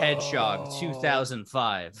Shadow the Hedgehog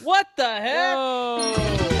 2005. What the heck?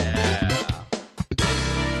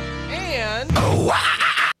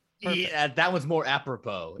 Yeah, that was more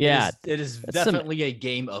apropos. Yeah, it is definitely a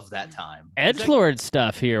game of that time. Edgelord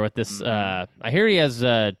stuff here with this. I hear he has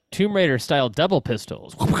Tomb Raider style double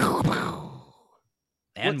pistols. And what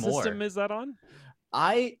more. system is that on?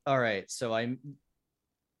 All right. So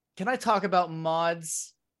can I talk about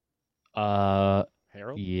mods?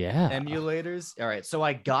 Harold? Yeah. Emulators. All right. So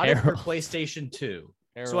I got it for PlayStation 2.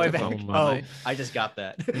 So I just got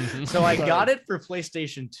that. So I got it for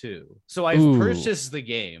PlayStation 2. So I've purchased the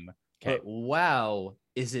game. But wow,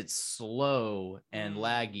 is it slow and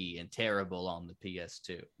laggy and terrible on the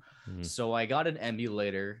PS2. So I got an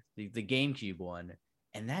emulator, the GameCube one,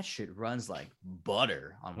 and that shit runs like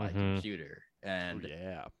butter on my computer. And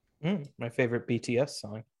my favorite BTS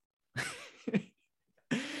song.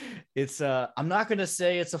 It's I'm not gonna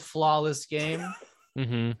say it's a flawless game.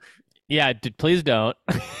 Yeah, please don't.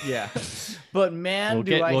 Yeah, but man,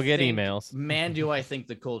 we'll get emails. Man, do I think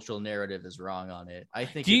the cultural narrative is wrong on it? I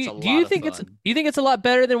think do you think it's a lot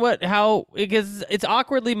better than because it's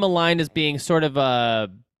awkwardly maligned as being sort of a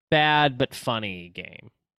bad but funny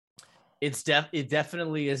game. It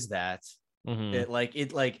definitely is that.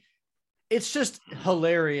 It's just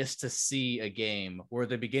hilarious to see a game where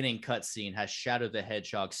the beginning cutscene has Shadow the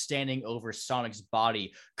Hedgehog standing over Sonic's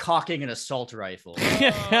body, cocking an assault rifle.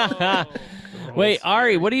 Wait,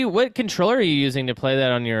 Ari, what controller are you using to play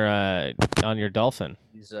that on your Dolphin?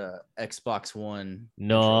 He's a Xbox One.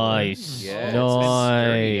 Nice. Yeah,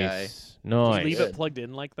 nice. Did you leave it plugged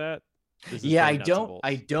in like that? Yeah, I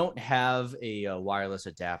don't have a wireless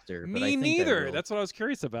adapter. But Me neither. That's what I was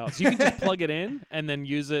curious about. So you can just plug it in and then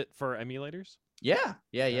use it for emulators? Yeah.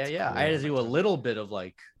 Cool. I had to do a little bit of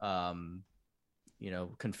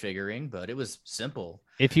configuring, but it was simple.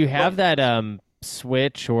 If you have that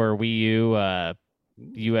Switch or Wii U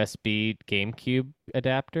USB GameCube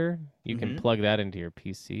adapter. You can plug that into your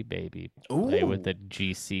PC, baby. Play with the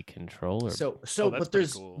GC controller. But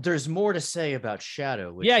there's more to say about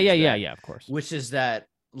Shadow. Yeah, of course. Which is that,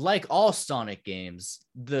 like all Sonic games,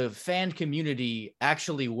 the fan community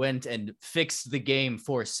actually went and fixed the game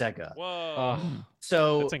for Sega. Whoa.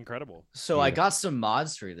 So that's incredible. So I got some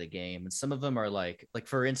mods for the game, and some of them are like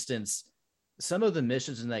for instance, some of the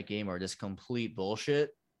missions in that game are just complete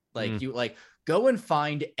bullshit. Like you go and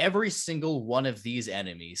find every single one of these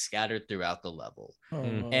enemies scattered throughout the level.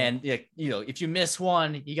 And if you miss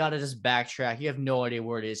one, you got to just backtrack. You have no idea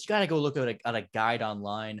where it is. You got to go look at a guide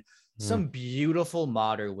online. Some beautiful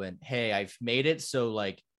modder went, hey, I've made it so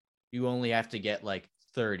like you only have to get like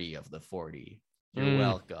 30 of the 40. You're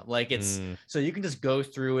welcome. Like it's so you can just go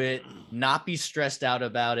through it, not be stressed out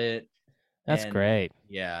about it. That's great.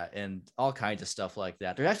 Yeah, and all kinds of stuff like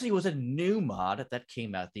that. There actually was a new mod that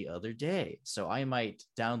came out the other day, so I might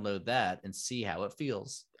download that and see how it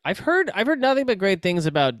feels. I've heard nothing but great things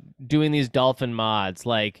about doing these dolphin mods,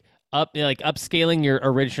 like upscaling your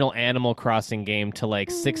original Animal Crossing game to like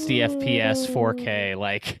 60 FPS 4K.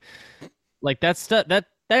 Like that's stuff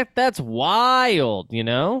that's wild,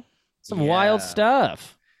 Some wild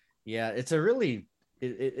stuff. Yeah, it's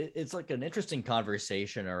it's like an interesting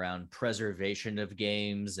conversation around preservation of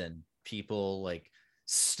games and people like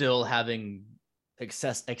still having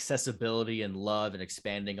accessibility and love and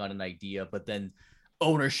expanding on an idea, but then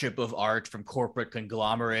ownership of art from corporate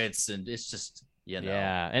conglomerates, and it's just and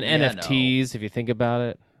NFTs if you think about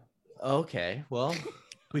it. Okay, well,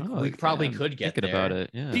 we probably could get there. About it.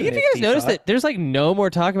 Yeah. Have you guys noticed that there's like no more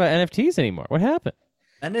talk about NFTs anymore? What happened?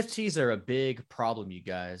 NFTs are a big problem, you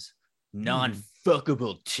guys.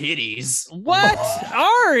 Non-fuckable titties. What?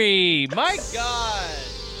 Ari, my God.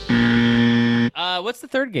 What's the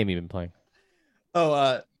third game you've been playing?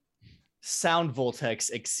 Sound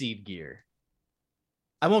Voltex Exceed Gear.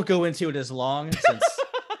 I won't go into it as long since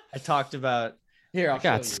I talked about. I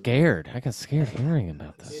got scared hearing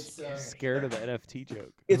about this. Scared of the NFT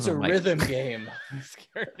joke. It's a rhythm game.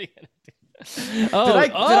 Scared of the NFT. Did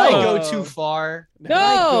I go too far?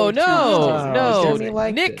 No.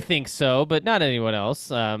 Nick Nick thinks so, but not anyone else.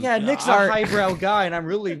 Nick's a highbrow guy, and I'm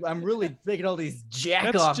really making all these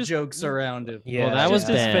jack-off jokes around him. Yeah, well, that was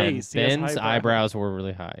his Ben. face. Ben's eyebrows were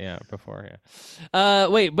really high. Yeah, before. Yeah.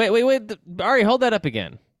 Wait. Ari, hold that up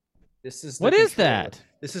again. What is that?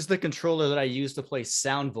 This is the controller that I use to play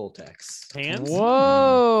Sound Voltex. Hands?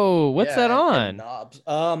 Whoa! What's that on? Knobs.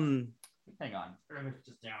 Hang on.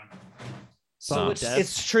 Just down. So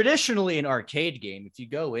it's traditionally an arcade game. If you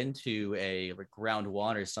go into a round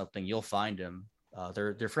one or something, you'll find them.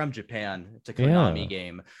 They're from Japan. It's a Konami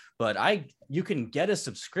game, but you can get a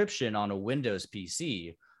subscription on a Windows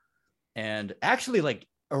PC, and actually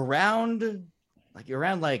around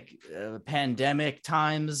pandemic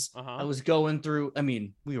times, I was going through. I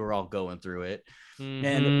mean, we were all going through it,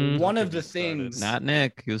 and one of the things. Not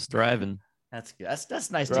Nick. He was thriving. That's good.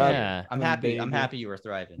 That's nice to hear. I'm happy. I'm happy you were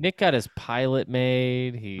thriving. Nick got his pilot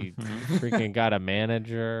made. He freaking got a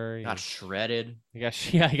manager. Got shredded. He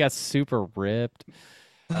got super ripped.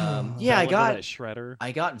 I got shredder.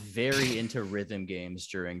 I got very into rhythm games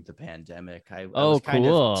during the pandemic. I was kind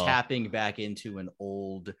of tapping back into an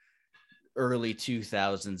old early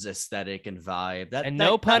 2000s aesthetic and vibe.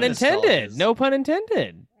 No pun intended. No pun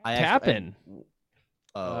intended. Tapping.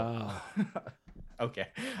 Okay.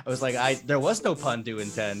 I was like, there was no pun to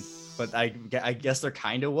intend, but I guess there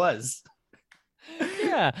kind of was.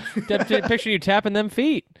 Yeah. Picture you tapping them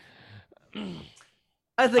feet.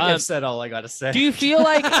 I think I've said all I got to say. Do you feel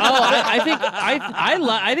like? I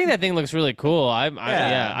think that thing looks really cool.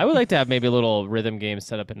 I would like to have maybe a little rhythm game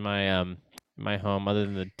set up in my my home, other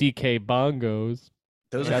than the DK bongos.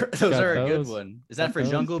 Those are a good one. Is that for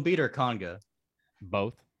Jungle Beat or Conga?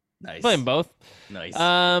 Both. Nice. Playing both. Nice.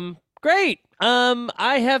 Great.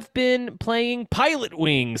 I have been playing Pilot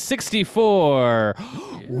Wings 64.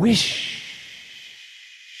 Wish.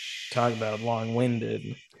 Talk about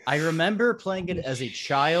long-winded. I remember playing it as a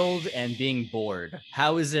child and being bored.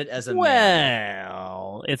 How is it as a man?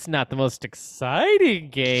 Well, it's not the most exciting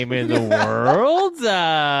game in the world.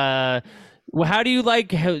 How do you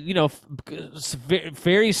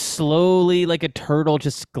very slowly, like a turtle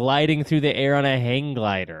just gliding through the air on a hang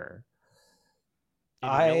glider?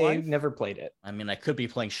 I never played it. I mean, I could be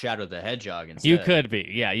playing Shadow the Hedgehog instead. You could be.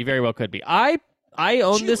 Yeah, you very well could be. I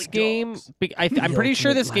own this game. I'm pretty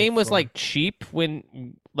sure this game was cheap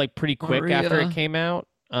when pretty quick Maria. After it came out.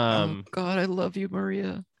 Oh God, I love you,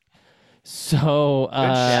 Maria. So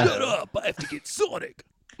shut up! I have to get Sonic.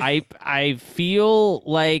 I feel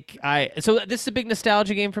like so this is a big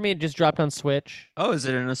nostalgia game for me. It just dropped on Switch. Oh, is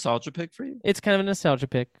it a nostalgia pick for you? It's kind of a nostalgia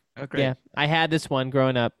pick. Oh, great. Yeah, I had this one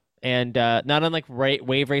growing up, and not unlike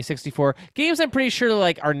Wave Race 64 games. I'm pretty sure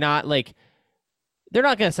like are not like they're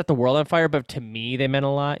not gonna set the world on fire, but to me they meant a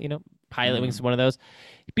lot. You know, Pilot Wings is one of those.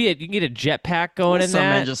 Be it you can get a jetpack going in Some that.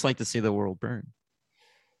 men just like to see the world burn.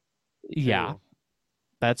 Yeah,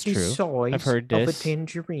 that's The true. size I've heard of a this.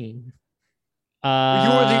 tangerine. You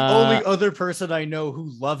are the only other person I know who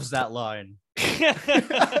loves that line. Thank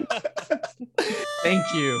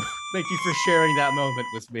you. Thank you for sharing that moment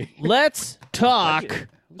with me. Let's talk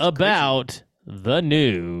about the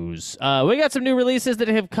news. We got some new releases that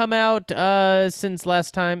have come out since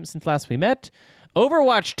last we met.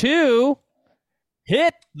 Overwatch 2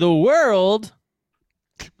 hit the world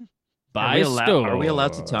by storm. Are we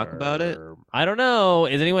allowed to talk about it? I don't know.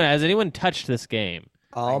 Has anyone touched this game?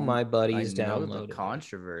 All my buddies I know downloaded the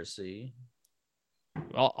controversy.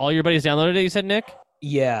 All your buddies downloaded it, you said, Nick?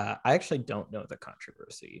 Yeah, I actually don't know the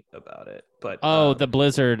controversy about it, but The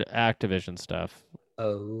Blizzard Activision stuff.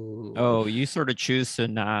 Oh, you sort of choose to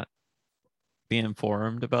not be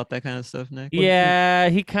informed about that kind of stuff, Nick? Yeah,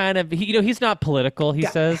 he's not political, he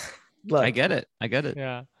says. Look, I get it.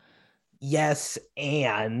 Yeah. yes,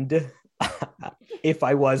 and if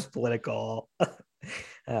I was political,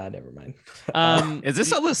 never mind. Is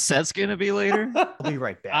this how the set's gonna be later? I'll be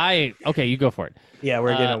right back. Okay, you go for it. Yeah,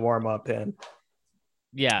 we're gonna warm up in.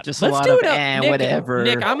 Yeah, Just a lot of Nick, whatever.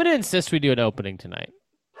 Nick, I'm gonna insist we do an opening tonight.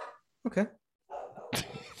 Okay.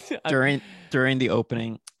 during the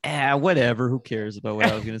opening. Whatever. Who cares about what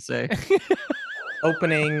I was gonna say?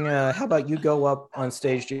 Opening. How about you go up on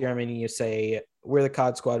stage, Jeremy, and you say, "We're the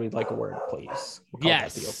COD Squad. We'd like a word, please." We'll call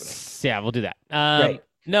that the opening. Yeah, we'll do that. Great.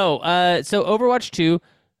 No. So Overwatch 2.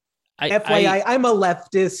 FYI, I'm a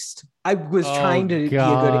leftist. I was trying to be a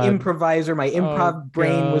good improviser. My improv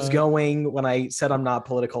brain was going when I said I'm not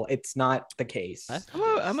political. It's not the case.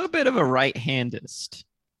 I'm a bit of a right-handist.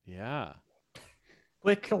 Yeah.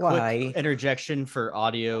 Quick interjection for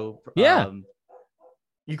audio. Yeah.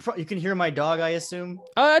 You can hear my dog, I assume.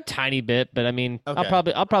 A tiny bit, but I mean, Okay.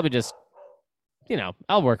 I'll probably just,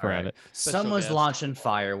 I'll work around it. Someone's launching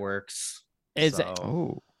fireworks. And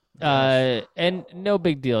no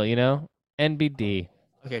big deal, NBD.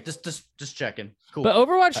 Okay, just checking. Cool. But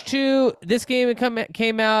Overwatch 2, this game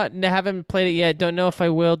came out, and I haven't played it yet. Don't know if I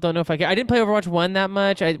will. Don't know if I can. I didn't play Overwatch 1 that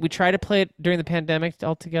much. We tried to play it during the pandemic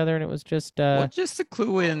all together, and it was just. Well, just to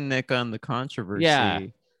clue in, Nick, on the controversy. Yeah.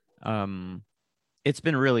 It's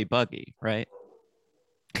been really buggy, right?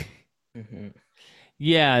 Mm-hmm.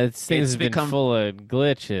 Yeah, things have been full of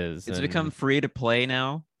glitches. It's become free to play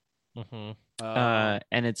now. Mm-hmm.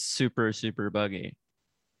 And it's super, super buggy.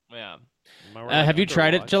 Yeah. Have you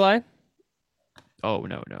tried it, July? Oh,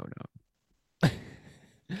 no.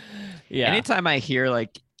 Yeah. Anytime I hear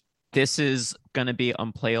like this is gonna be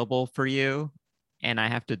unplayable for you, and I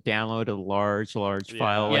have to download a large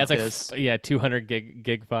file like this. 200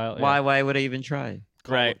 gig file. Why would I even try?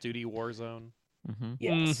 Call of Duty Warzone. Mm-hmm.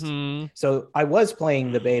 Yes. Mm-hmm. So I was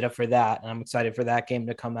playing the beta for that, and I'm excited for that game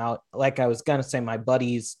to come out. Like I was gonna say, my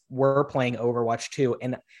buddies were playing Overwatch 2,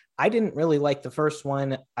 and I didn't really like the first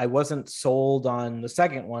one. I wasn't sold on the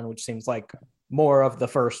second one, which seems like more of the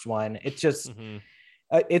first one. It's just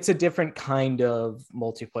it's a different kind of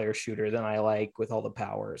multiplayer shooter than I like, with all the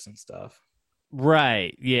powers and stuff.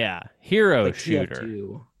 Right. Yeah. Hero Like shooter.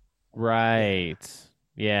 TF2. Right.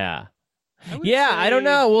 Yeah. I don't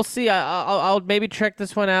know. We'll see. I'll maybe check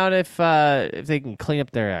this one out if they can clean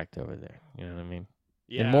up their act over there. You know what I mean?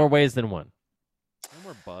 Yeah. In more ways than one. No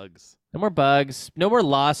more bugs. No more bugs. No more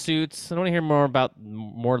lawsuits. I don't want to hear more about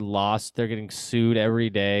more lost. They're getting sued every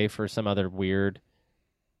day for some other weird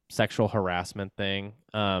sexual harassment thing.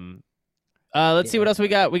 Let's see what else we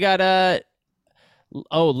got. We got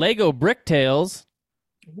Lego Bricktales.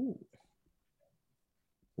 Ooh,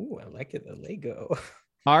 I like it. The Lego.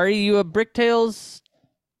 Are you a Bricktales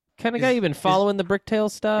kind of guy? You been following the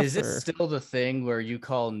Bricktales stuff? Is it still the thing where you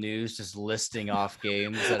call news just listing off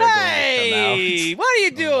games that are going to come out? Hey, what are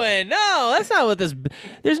you doing? No, that's not what this.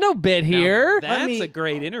 There's no bit here. That's a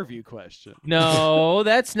great interview question. No,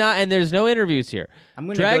 that's not. And there's no interviews here. I'm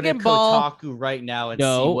going to go to Kotaku right now and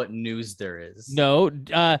see what news there is. No,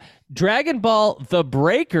 Dragon Ball: The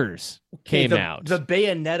Breakers came out. The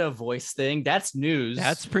Bayonetta voice thing, that's news.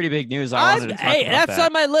 That's pretty big news. That's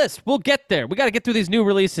on my list. We'll get there. We got to get through these new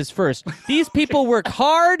releases first. These people work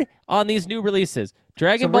hard on these new releases.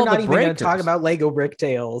 Dragon Ball: The Breakers. We're not even going to talk about Lego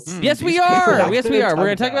Bricktales. Yes, we are. Yes, we are. We're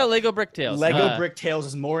going to talk about Lego Bricktales. Lego Bricktales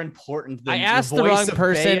is more important than I asked the wrong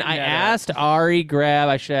person. I asked Ari Grab.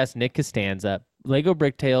 I should ask Nick Costanza. Lego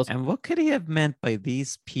Bricktales. And what could he have meant by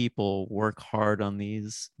these people work hard on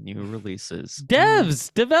these new releases?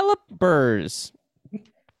 Devs, developers. I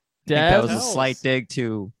think that was a Devs. slight dig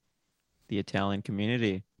to the Italian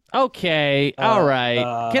community. Okay, all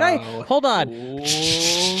right. Can I hold on? Ooh.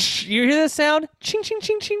 You hear this sound? Ching ching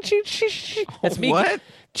ching ching ching ching. ching. That's me. What?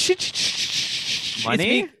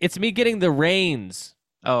 Money? It's me getting the reins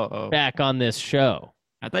Oh. back on this show.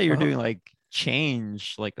 I thought you were doing like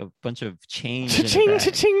change, like a bunch of change. in the Ching back.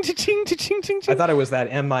 ching ching ching ching. I thought it was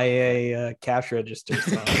that MIA cash register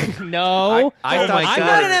song. No, I thought I'm you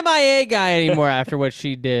not were- an MIA guy anymore after what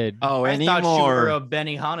she did. Oh, I thought you were anymore. a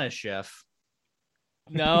Benihana chef.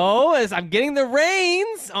 No, as I'm getting the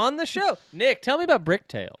reins on the show. Nick, tell me about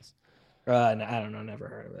Bricktales. No, I don't know. Never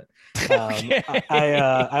heard of it.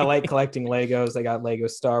 I like collecting Legos. I got Lego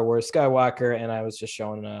Star Wars Skywalker, and I was just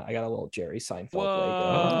showing. I got a little Jerry Seinfeld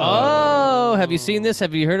Lego. Oh, have you seen this?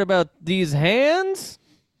 Have you heard about these hands?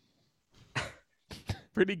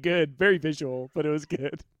 Pretty good. Very visual, but it was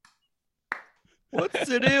good. What's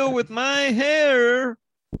the deal with my hair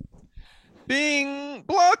being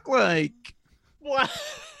block-like? What?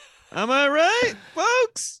 Am I right,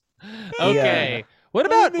 folks? Okay. Yeah. What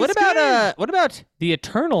about the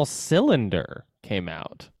Eternal Cylinder came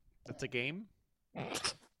out? That's a game?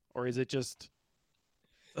 Or is it just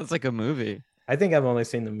That's like a movie. I think I've only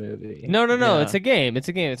seen the movie. No. Yeah. It's a game. It's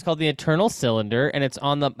a game. It's called the Eternal Cylinder, and it's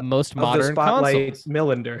on the most Of the modern Spotlight consoles.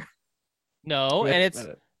 Millender. No, With- and it's.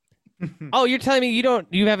 Oh, you're telling me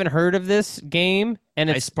you haven't heard of this game? And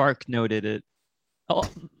I it's. spark noted it. Oh.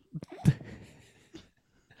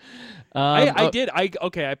 I did.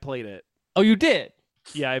 I played it. Oh, you did.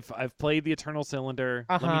 Yeah, I've played the Eternal Cylinder.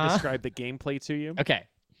 Let me Uh-huh. describe the gameplay to you. Okay.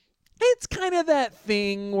 It's kind of that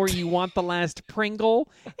thing where you want the last Pringle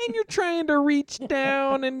and you're trying to reach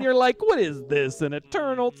down and you're like, what is this? An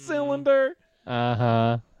Eternal Cylinder?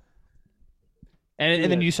 And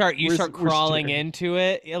then you start Where's crawling Jerry? into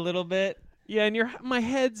it a little bit. Yeah, and my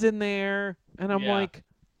head's in there and I'm Yeah. like,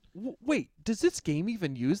 wait, does this game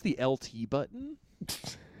even use the LT button?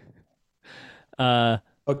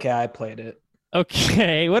 Okay, I played it.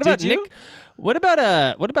 Okay. What about Did you? Nick? What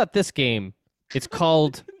about this game? It's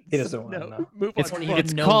called He doesn't want to know. Move it's, on. even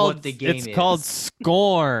it's know called what the game it's called is.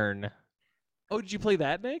 Scorn. Oh, did you play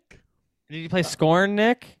that, Nick? Did you play Scorn,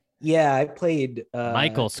 Nick? Yeah, I played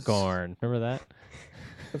Michael Scorn. Remember that?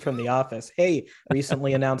 from The Office. Hey,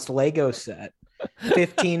 recently announced Lego set,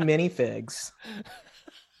 15 minifigs.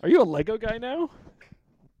 Are you a Lego guy now?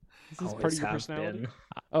 Is this part Always of your have personality? been.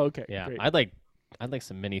 Oh, okay. Yeah. great. I'd like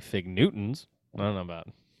some minifig Newtons. I don't know about.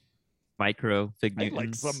 Micro Fig I'd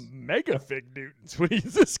Newtons. like some mega Fig Newtons. What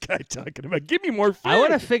is this guy talking about? Give me more Fig. I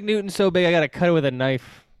want a fig Newton so big I gotta cut it with a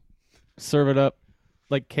knife. Serve it up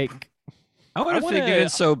like cake. I want I to wanna- figure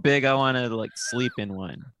it so big I want to like sleep in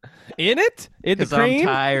one. In it? In the Because I'm cream?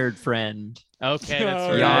 tired, friend. Okay, that's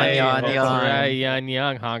Oh, right. yawn, That's yawn. right. Yawn,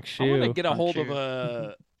 yawn, honk I want to shoe. get a hold of Shoot.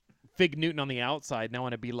 a Fig Newton on the outside, and I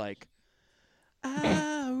want to be like,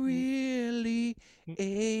 I really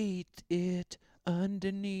ate it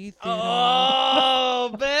underneath it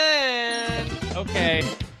all. Oh, man. Okay.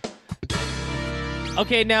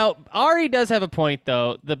 Okay, now Ari does have a point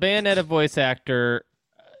though. The Bayonetta voice actor.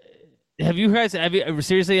 Do you guys know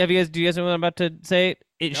what I'm about to say?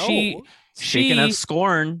 No. Speaking of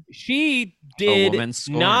Scorn, She did woman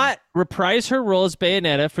scorned. not reprise her role as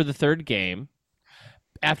Bayonetta for the third game.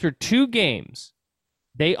 After 2 games,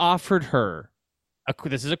 they offered her,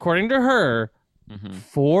 this is according to her, Mhm.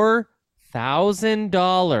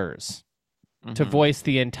 $4,000 to Mhm. voice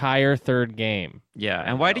the entire third game. Yeah,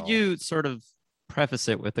 and why did you sort of preface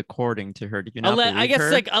it with according to her? Did you not I believe guess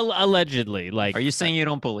her? like allegedly. Like, Are you saying you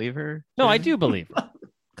don't believe her? no, I do believe her.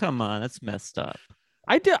 Come on, that's messed up.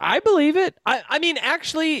 I do. I believe it. I mean,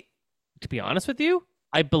 actually, to be honest with you,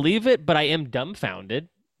 I believe it, but I am dumbfounded.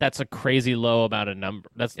 That's a crazy low amount of number.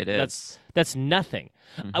 It is. That's nothing.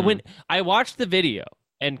 Mhm. When I watched the video,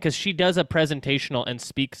 and because she does a presentational and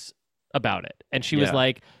speaks about it, and she was Yeah.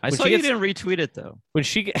 like, I when saw she you gets- didn't retweet it though. when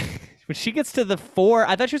she when she gets to the 4,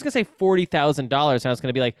 I thought she was gonna say $40,000, and I was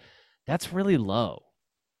gonna be like, that's really low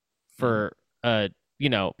for Yeah,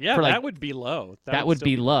 for like that would be low. that would still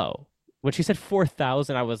be low. When she said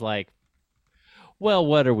 4,000, I was like, well,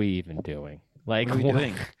 what are we even doing? Like, What are we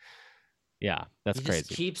doing? Yeah, that's You crazy.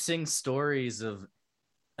 just keep seeing stories of,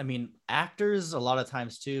 I mean, actors a lot of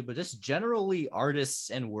times too, but just generally artists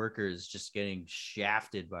and workers just getting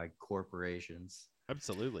shafted by corporations.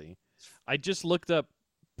 Absolutely. I just looked up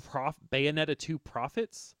Bayonetta 2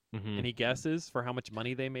 profits. Mhm. Any guesses for how much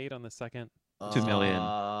money they made on the second 2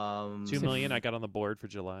 million. 2 million I got on the board for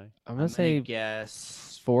July. I'm gonna say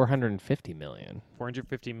guess 450 million.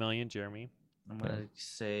 450 million, Jeremy. I'm gonna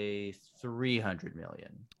say 300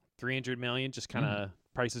 million. 300 million. Just kind of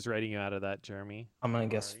prices writing you out of that, Jeremy. I'm gonna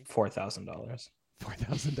guess $4,000.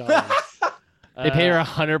 $4,000. They pay her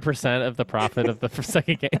 100% of the profit of the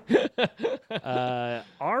second game.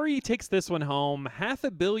 Ari takes this one home,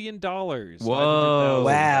 $500 million. Whoa.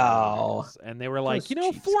 Wow. And they were like,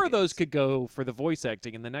 Those 4 of those cheapskates. could go for the voice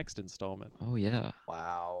acting in the next installment. Oh yeah.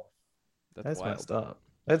 Wow. That's wild. messed up.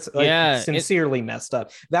 That's like, Yeah, sincerely messed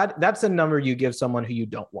up. That's a number you give someone who you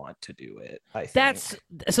don't want to do it. I think.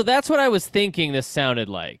 That's what I was thinking this sounded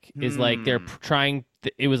like. Is like they're trying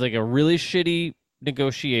it was like a really shitty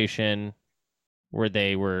negotiation where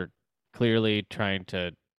they were clearly trying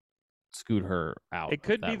to scoot her out. It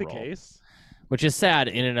could of be that the role, case. which is sad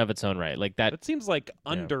in and of its own right. Like that. That seems like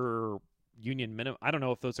under union minimum. I don't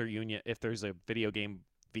know if those are union, if there's a video game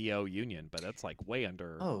VO union, but that's like way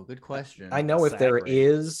under. Oh, good question. I know if there SAG rate.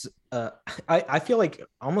 is, I feel like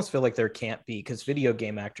almost feel like there can't be because video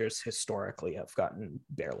game actors historically have gotten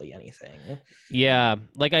barely anything. Yeah,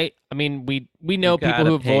 like I mean, we know people gotta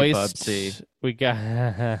who pay voiced. Bubsy. We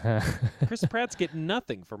got. Chris Pratt's getting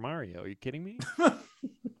nothing for Mario. Are you kidding me?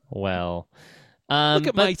 Well, look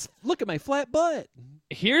at but my flat butt.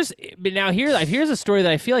 here's a story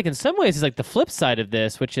that I feel like in some ways is like the flip side of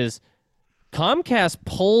this, which is Comcast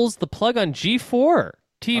pulls the plug on G4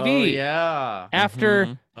 TV Oh, yeah.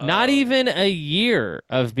 after not Oh. even a year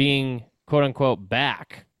of being quote unquote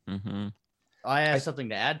back. Mm-hmm. I have something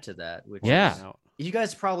to add to that. Which Yeah. is, you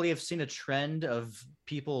guys probably have seen a trend of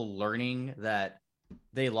people learning that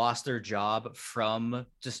they lost their job from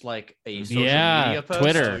just like a social media post.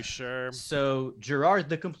 Twitter. Oh, sure. So Gerard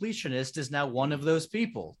the completionist is now one of those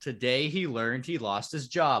people. Today he learned he lost his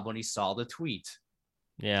job when he saw the tweet.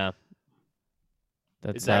 Yeah.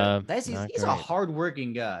 That's He's not a great.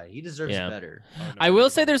 hardworking guy. He deserves Yeah. better. I will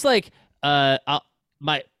say there's like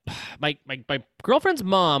my girlfriend's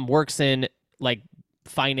mom works in like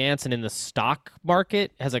finance and in the stock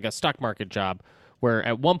market, has like a stock market job where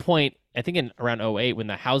at one point, I think in around 2008 when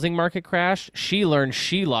the housing market crashed, she learned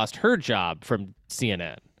she lost her job from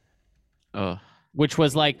CNN. Oh. Which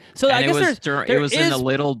was like so. And I guess it was in the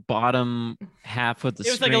little bottom half of the It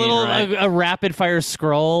was screen. like a little right? a rapid fire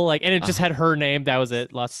scroll, like, and it just had her name. That was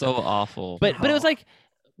it. Lost. So awful. But it was like,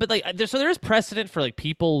 there is precedent for like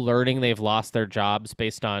people learning they've lost their jobs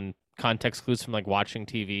based on context clues from like watching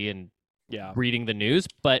TV and reading the news.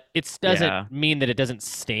 But it doesn't mean that it doesn't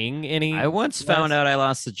sting any. I once found out I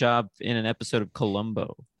lost a job in an episode of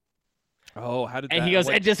Columbo. Oh, how did And that? he goes,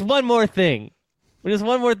 what- and just one more thing,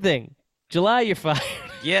 July, you're fired.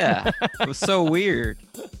 Yeah, it was so weird.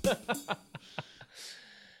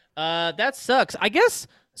 That sucks. I guess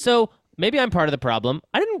so. Maybe I'm part of the problem.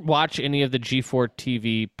 I didn't watch any of the G4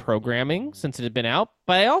 TV programming since it had been out,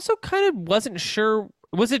 but I also kind of wasn't sure.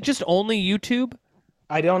 Was it just only YouTube?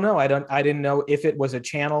 I don't know. I didn't know if it was a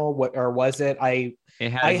channel. Or was it? There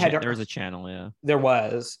was a channel. Yeah, There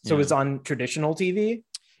was. So Yeah. it was on traditional TV.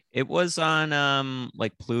 it was on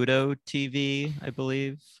like Pluto TV, I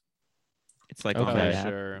believe. It's like Okay. on that app.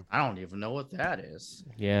 sure. I don't even know what that is.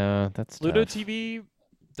 Yeah, that's Pluto tough. TV,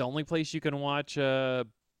 the only place you can watch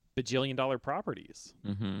bajillion-dollar properties.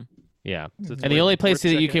 Mm-hmm. Yeah, So it's and the worth- only place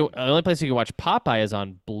worth that you can, checking the only place you can watch Popeye is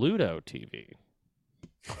on Bluto TV.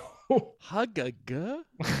 out. Hugga.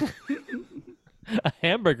 A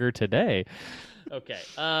hamburger today. Okay.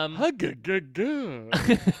 Hugga.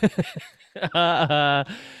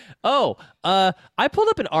 I pulled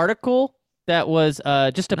up an article that was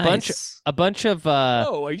just a bunch of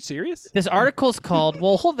Oh, are you serious? this article's called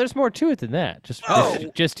there's more to it than that.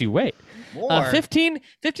 Just you wait. More. 15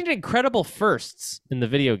 incredible firsts in the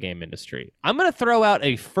video game industry. I'm going to throw out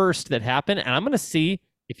a first that happened and I'm going to see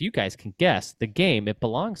if you guys can guess the game it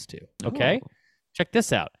belongs to. Okay? Oh. Check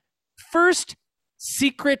this out. First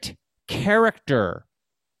secret character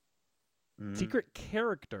Secret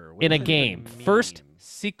character What in a does that game. even First mean?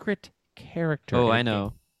 secret character. Oh, in a I game.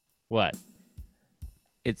 know. What?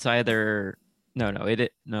 It's either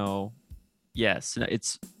no. Yes,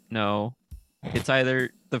 no. It's either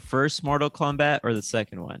the first Mortal Kombat or the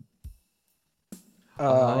second one.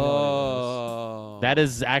 Oh. That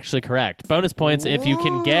is actually correct. Bonus points if you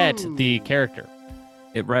can get the character.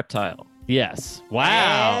 It Reptile. Yes.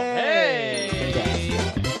 Wow.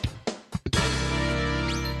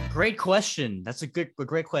 Great question. That's a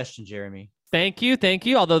great question, Jeremy. Thank you.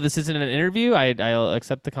 Although this isn't an interview, I'll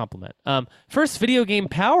accept the compliment. First video game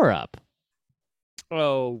power up.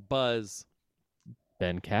 Oh, Buzz.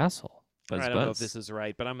 Ben Castle. I don't know if this is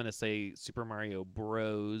right, but I'm going to say Super Mario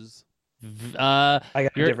Bros. I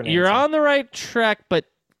got a different You're answer. on the right track, but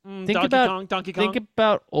think Donkey Kong. think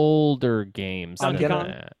about older games. Donkey than Kong?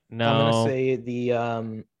 that. No, I'm gonna say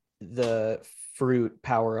the fruit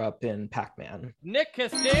power up in Pac-Man. Nick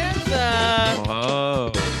Costanza.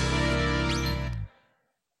 Whoa.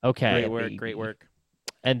 Okay, Great work.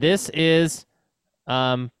 and this is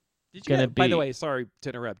Did you Gonna guys, by the be- way, sorry to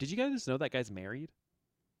interrupt. Did you guys know that guy's married?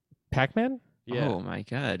 Pac-Man. Yeah. Oh my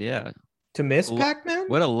God. Yeah. To miss L- Pac-Man?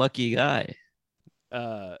 What a lucky guy.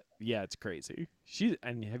 Yeah, it's crazy.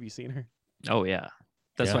 And have you seen her? Oh yeah.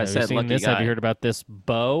 That's Yeah, why I have you said seen lucky this? guy. Have you heard about this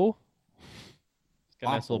bow? It's got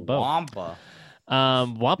a nice little bow. Wampa. Wampa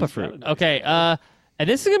He's got fruit. a nice Okay, bow. and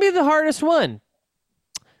this is gonna be the hardest one.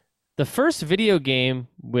 The first video game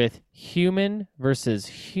with human versus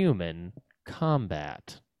human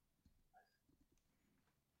combat.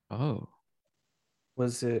 Oh.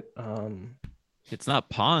 Was it It's not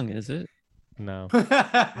Pong, is it? No.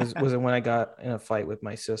 was it when I got in a fight with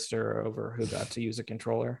my sister over who got to use a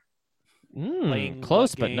controller? Playing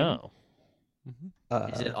Close, what but game? no.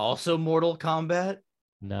 Is it also Mortal Kombat?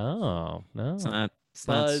 No. It's not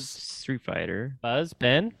Buzz. Street Fighter. Buzz,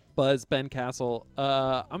 Ben? Buzz Ben Castle.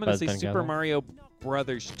 I'm gonna Buzz say Ben Super Castle. Mario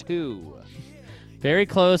Brothers 2. Very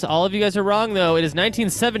close. All of you guys are wrong, though. It is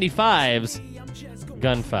 1975's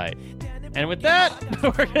Gunfight. And with that,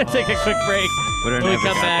 we're going to take a quick break. Would have When we never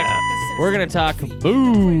come got back, that. we're going to talk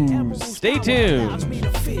booze. Stay tuned.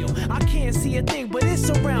 I can't see a thing, but it's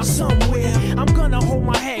around somewhere. I'm gonna hold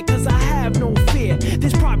my head, cause I have no fear.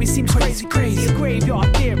 This probably seems crazy, a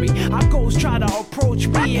graveyard theory. Our ghosts try to approach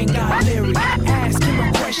me and got leery. Ask him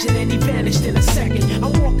a question and he vanished in a second.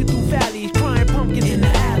 I'm walking through valleys, crying pumpkins in the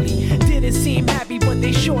alley. Didn't seem happy, but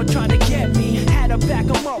they sure tried to get me. Had to back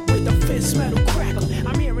him up with a fist metal crackle.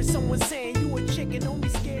 I'm hearing someone saying, you a chicken, don't be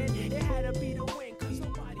scared. It had to be the wind, cause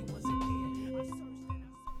nobody wasn't there. I searched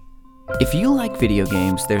and I If you like video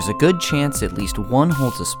games, there's a good chance at least one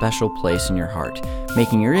holds a special place in your heart,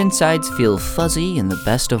 making your insides feel fuzzy in the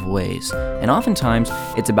best of ways. And oftentimes,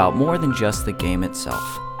 it's about more than just the game itself.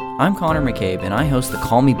 I'm Connor McCabe, and I host the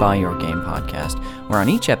Call Me By Your Game podcast, where on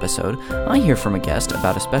each episode, I hear from a guest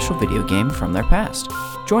about a special video game from their past.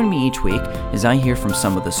 Join me each week as I hear from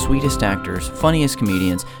some of the sweetest actors, funniest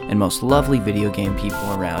comedians, and most lovely video game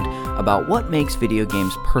people around about what makes video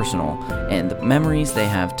games personal and the memories they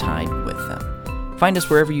have tied with them. Find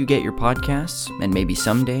us wherever you get your podcasts, and maybe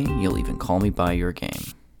someday you'll even call me by your game.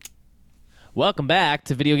 Welcome back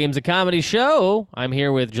to Video Games, a Comedy Show. I'm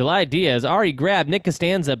here with July Diaz, Ari Grab, Nick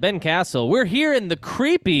Costanza, Ben Castle. We're here in the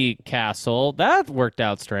creepy castle. That worked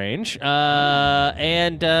out strange.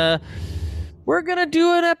 And we're going to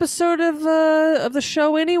do an episode of the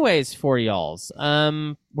show anyways for y'alls.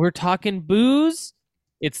 We're talking booze.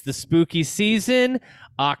 It's the spooky season.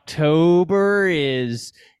 October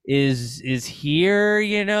is here,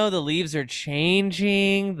 you know, the leaves are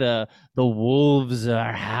changing, the wolves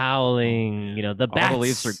are howling, you know, the bats, All the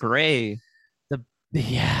leaves are gray.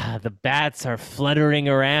 the bats are fluttering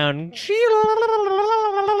around,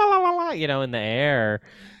 you know, in the air.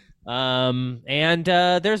 And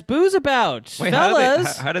there's booze about. Wait,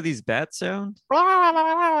 fellas. how do these bats sound?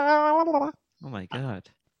 Oh my God.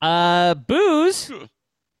 Booze.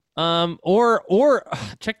 Or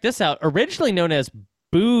check this out. Originally known as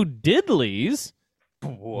Boo Diddlies,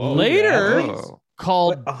 later Whoa.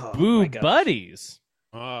 called Oh, Boo my gosh. Buddies.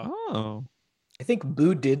 Oh. I think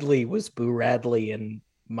Boo Diddley was Boo Radley in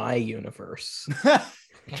my universe.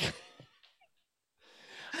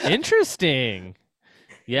 Interesting.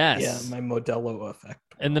 Yes. Yeah, my Modelo effect.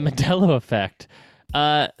 And the Modelo effect.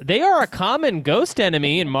 They are a common ghost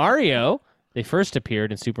enemy in Mario. They first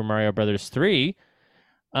appeared in Super Mario Brothers 3.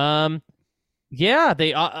 Yeah,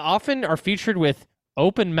 they often are featured with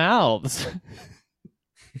open mouths.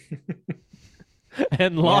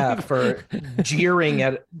 And long Yeah, for jeering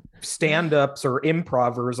at stand-ups or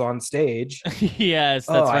improvers on stage. Yes,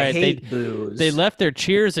 that's I right. hate booze. They left their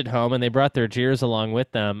cheers at home and they brought their jeers along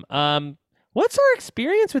with them. What's our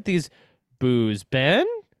experience with these boos, Ben?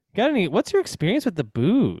 What's your experience with the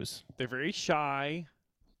boos? They're very shy.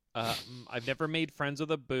 I've never made friends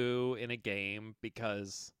with a boo in a game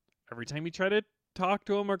because every time you try to talk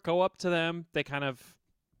to them or go up to them, they kind of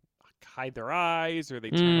hide their eyes or they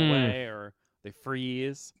turn away or they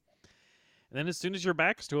freeze. And then as soon as your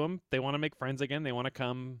back's to them, they want to make friends again. They want to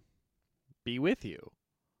come be with you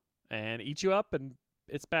and eat you up, and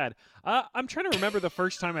it's bad. I'm trying to remember the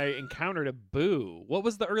first time I encountered a boo. What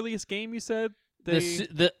was the earliest game you said?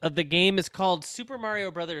 The game is called Super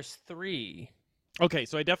Mario Brothers 3. Okay,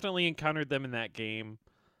 so I definitely encountered them in that game.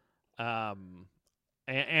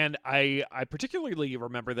 And I particularly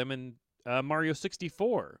remember them in Mario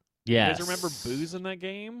 64. Yes. You guys remember Booze in that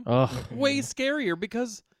game? Oh, Way scarier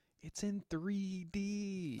because it's in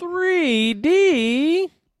 3D. 3D.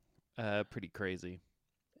 Pretty crazy.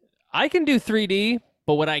 I can do 3D,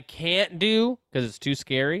 but what I can't do because it's too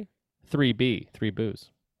scary, 3B, 3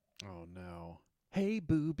 Boos. Oh no. Hey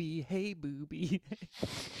booby, hey booby.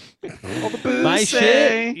 All the boos My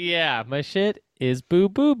say. shit, yeah, my shit is Boo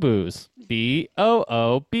Boo Boos.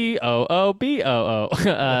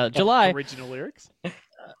 BOOBOOBOO. July. Original lyrics.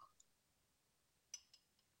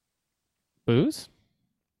 Booze?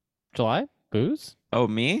 July? Booze? Oh,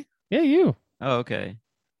 me? Yeah, you. Oh, okay.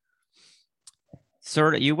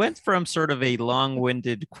 Sort of, you went from sort of a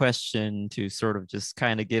long-winded question to sort of just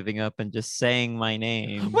kind of giving up and just saying my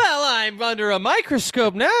name. Well, I'm under a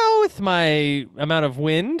microscope now with my amount of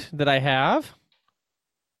wind that I have.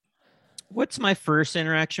 What's my first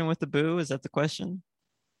interaction with the Boo? Is that the question?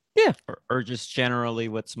 Yeah. Or just generally,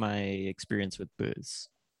 what's my experience with Boos?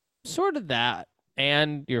 Sort of that.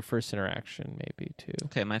 And your first interaction, maybe, too.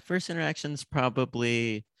 Okay, my first interaction's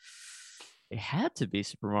probably... It had to be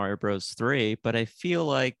Super Mario Bros. 3, but I feel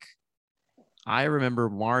like I remember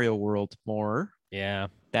Mario World more. Yeah.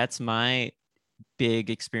 That's my big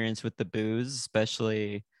experience with the Boos,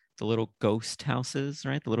 especially the little ghost houses,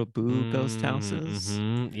 right? The little Boo ghost houses.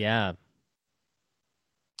 Mm-hmm. Yeah.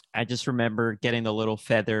 I just remember getting the little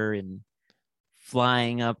feather and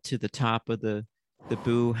flying up to the top of the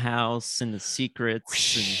Boo house and the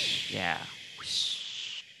secrets. And, yeah.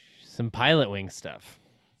 Some Pilot Wing stuff.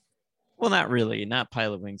 Well, not really. Not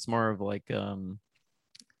Pilot Wings. More of like a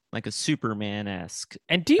Superman-esque.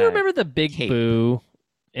 And do you remember the big cape. Boo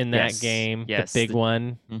in that Yes. game? Yes, The big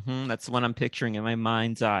one? That's the one I'm picturing in my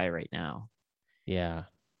mind's eye right now. Yeah.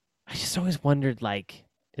 I just always wondered, like,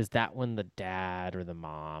 is that one the dad or the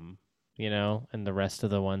mom? You know? And the rest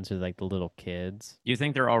of the ones are like the little kids. You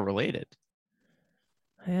think they're all related?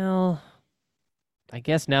 Well, I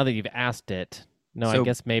guess now that you've asked it, no, I So-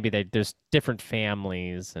 guess maybe there's different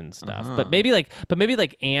families and stuff. Uh-huh. But maybe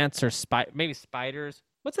like ants or maybe spiders.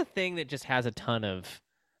 What's a thing that just has a ton of?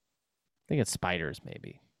 I think it's spiders.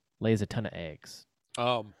 Maybe lays a ton of eggs.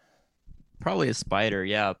 Probably a spider,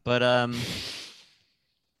 yeah. But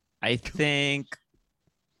I think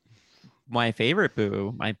my favorite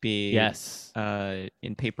Boo might be Yes.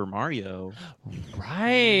 In Paper Mario,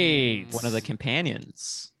 Right. one of the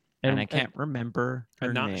companions. And I can't remember her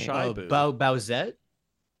And not name. Shy Boo. Bowsette?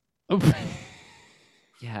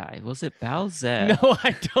 Yeah, was it Bowsette? No,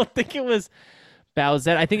 I don't think it was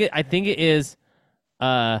Bowsette. I think it is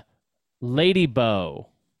Lady Bo.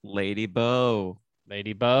 Lady Bo.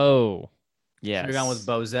 Lady Bo. Yes. Should've gone with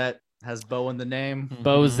Bowsette. Has Bo in the name.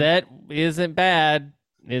 Bowsette isn't bad.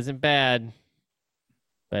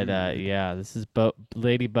 But yeah, this is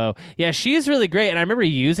Lady Bo. Yeah, she is really great, and I remember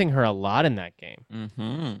using her a lot in that game.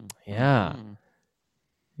 Mm-hmm. Yeah.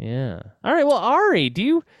 Yeah. All right. Well, Ari,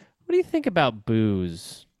 what do you think about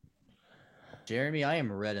Boos? Jeremy, I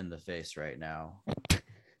am red in the face right now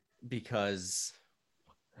because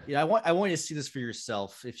I want you to see this for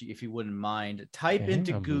yourself if you wouldn't mind. Type Okay,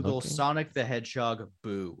 into I'm Google looking. Sonic the Hedgehog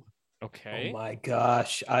Boo. Okay. Oh my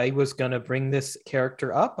gosh. I was going to bring this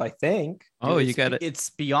character up, I think. Oh, you got to It's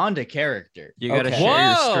beyond a character. You got to Okay. share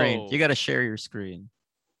your Whoa! screen. You got to share your screen.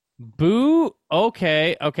 Boo.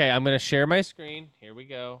 Okay. I'm gonna share my screen. Here we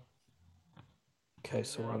go. Okay,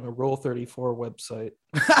 so we're on the Roll 34 website.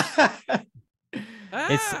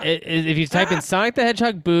 If you type in Sonic the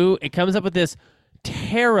Hedgehog Boo, it comes up with this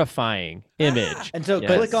terrifying image. And so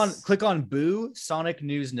Yes. click on Boo Sonic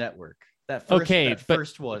News Network. That first, Okay, that but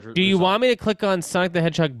first was. Do you want me to click on Sonic the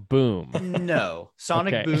Hedgehog Boom? No,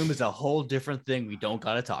 Sonic Okay. Boom is a whole different thing we don't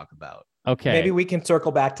got to talk about. Okay. Maybe we can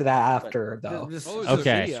circle back to that after, though. Just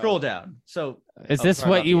Okay. scroll down. So Is oh, this sorry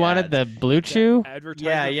what about you the wanted? ads. The Blue Chew?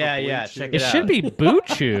 Advertisement Yeah. for Check Blue It it should out. be Boo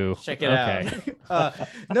Chew. Check it Okay. out.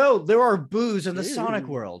 No, there are boos in the Sonic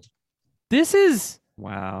world. This is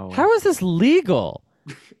Wow. how is this legal?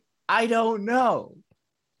 I don't know.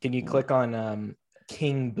 Can you click on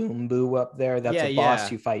King Boom Boo up there? That's Yeah, a boss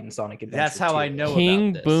yeah. you fight in Sonic Adventure. That's how I 2. know King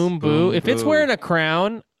about this. Boom Boo. Boom If it's Boo. wearing a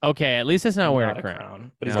crown, okay, at least it's not wearing Not a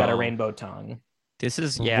crown. but he's got a No. rainbow tongue. This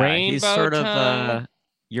is he's Rainbow sort of tongue.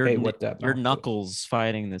 your Hey, what that your mouth do? Knuckles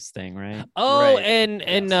fighting this thing, right? Oh, Right.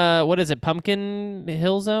 and what is it? Pumpkin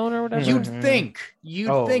Hill Zone or whatever? You'd Mhm. think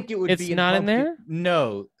Oh, it would it's be not in Pumpkin- there?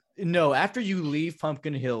 No. After you leave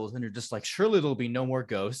Pumpkin Hills and you're just like, surely there'll be no more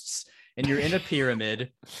ghosts, and you're in a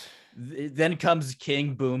pyramid. Then comes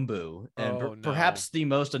King Boom Boo, and Oh, no. perhaps the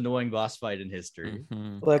most annoying boss fight in history.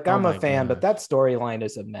 Mhm. Look, Oh I'm my a fan, but gosh. that storyline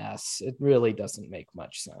is a mess. It really doesn't make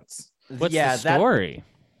much sense. What's yeah, the story?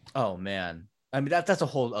 Oh man, I mean, that's a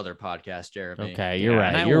whole other podcast, Jeremy. Okay, you're right.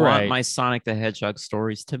 And I You're want right. my Sonic the Hedgehog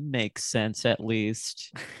stories to make sense at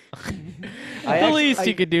least. The least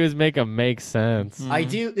you could do is make them make sense. I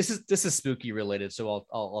do. This is spooky related, so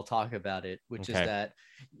I'll talk about it, which is that,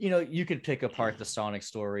 you could pick apart the Sonic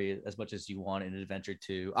story as much as you want in Adventure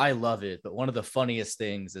 2. I love it, but one of the funniest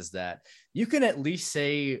things is that you can at least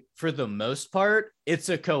say, for the most part, it's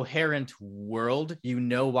a coherent world. You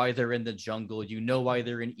know why they're in the jungle. You know why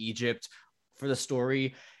they're in Egypt for the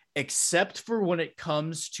story, except for when it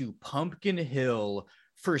comes to Pumpkin Hill.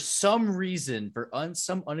 For some reason,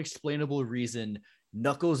 some unexplainable reason,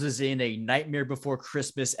 Knuckles is in a Nightmare Before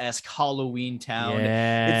Christmas-esque Halloween town.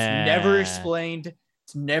 It's never explained.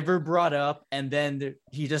 It's never brought up. And then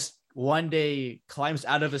he just one day climbs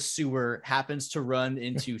out of a sewer, happens to run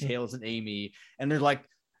into Tails and Amy. And they're like,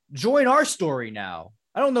 join our story now.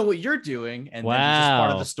 I don't know what you're doing. And then it's just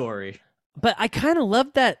part of the story. But I kind of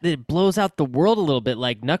love that it blows out the world a little bit.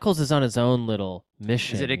 Like Knuckles is on his own little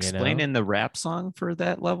mission. Is it explained in the rap song for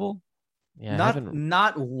that level? Yeah,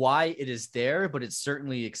 not why it is there, but it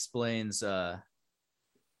certainly explains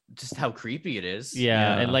just how creepy it is.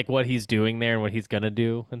 Yeah, and like what he's doing there and what he's gonna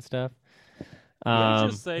do and stuff. Let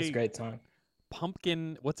me just say, it's a great song.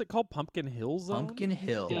 Pumpkin, what's it called? Pumpkin Hill Zone? Pumpkin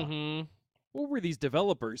Hill. Yeah. Mm-hmm. What were these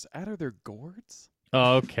developers out of their gourds?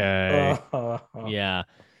 Okay. Yeah.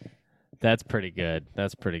 That's pretty good.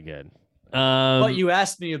 But you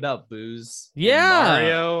asked me about Booze. Yeah.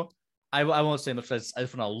 Mario. I won't say much. I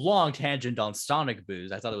went on a long tangent on Sonic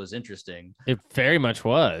Booze. I thought it was interesting. It very much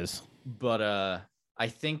was. But I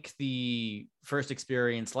think the first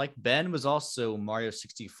experience, like Ben, was also Mario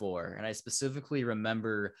 64. And I specifically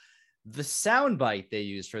remember the soundbite they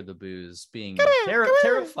used for the Booze being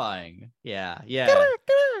terrifying. Yeah.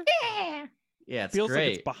 Yeah, it's feels great.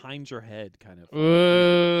 like it's behind your head, kind of.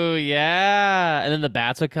 Ooh, yeah. And then the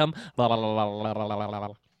bats would come.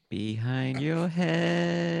 Behind your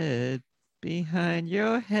head. Behind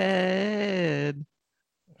your head.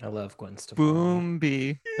 I love Gwen Stefani.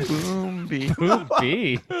 Boomby.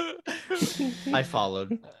 Boomby. Boomby. I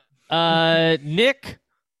followed. Nick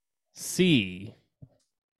C.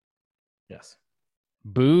 Yes.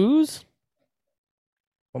 Booze?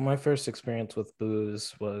 Well, my first experience with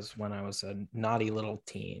booze was when I was a naughty little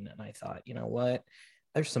teen, and I thought, you know what?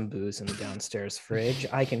 There's some booze in the downstairs fridge.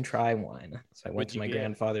 I can try one. So I went to my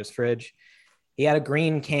grandfather's fridge. He had a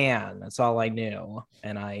green can. That's all I knew.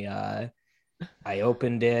 And I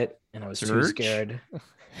opened it, and I was too scared.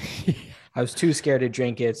 I was too scared to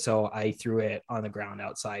drink it, so I threw it on the ground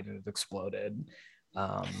outside, and it exploded.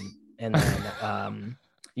 And then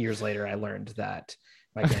years later, I learned that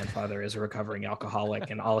my grandfather is a recovering alcoholic,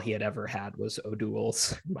 and all he had ever had was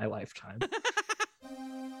O'Doul's in my lifetime.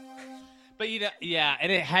 But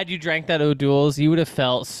and had you drank that O'Doul's, you would have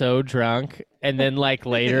felt so drunk, and then like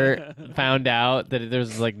later found out that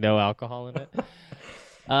there's like no alcohol in it.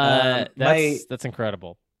 That's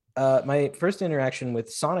incredible. My first interaction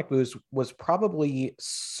with Sonic Booze was probably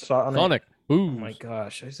Sonic. Booze. Oh my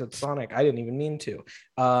gosh, I said Sonic. I didn't even mean to.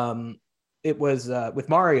 It was with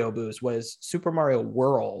Mario Booze was Super Mario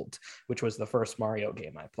World, which was the first Mario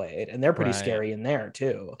game I played, and they're pretty scary in there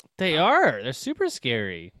too. They are. They're super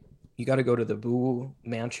scary. You got to go to the Boo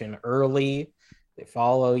Mansion early. They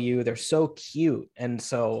follow you. They're so cute. And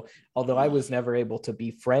so, although I was never able to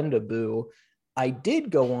befriend a Boo, I did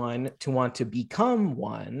go on to want to become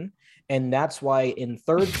one, and that's why in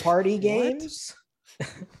third-party games.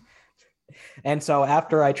 And so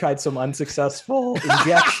after I tried some unsuccessful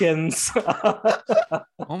injections.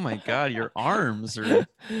 Oh my God, your arms are.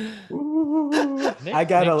 I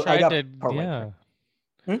got.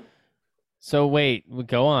 So wait,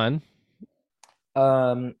 go on.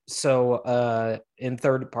 So in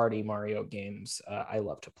third-party Mario games, I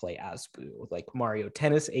love to play as Boo, like Mario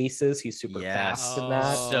Tennis Aces. He's super fast in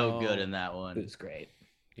that. So good in that one. Boo's great.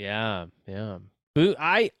 Yeah. Boo,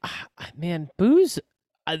 Boo's.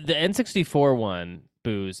 The N64 one,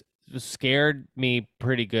 Booze, scared me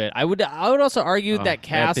pretty good. I would also argue that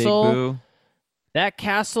castle's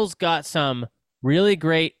got some really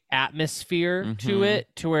great atmosphere to it,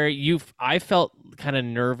 to where I felt kind of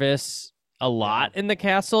nervous a lot in the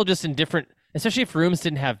castle, just in different, especially if rooms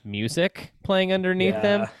didn't have music playing underneath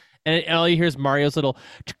them, and all you hear is Mario's little.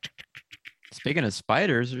 Speaking of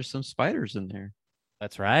spiders, there's some spiders in there.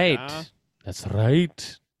 That's right. Yeah. That's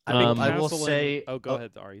right. I will say, go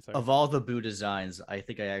ahead, Ari. Sorry. Of all the Boo designs, I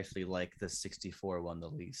think I actually like the 64 one the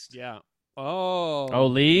least. Yeah.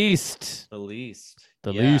 Least. The least.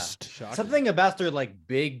 Shocking. Something about their like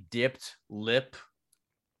big dipped lip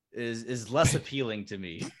is less appealing to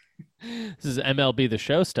me. This is MLB The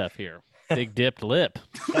Show stuff here. Big dipped lip.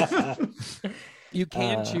 You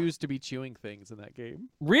can choose to be chewing things in that game.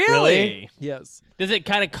 Really? Yes. Does it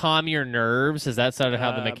kind of calm your nerves? Is that sort of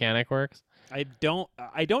how the mechanic works? I don't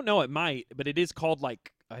know. It might, but it is called I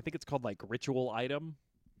think it's called ritual item.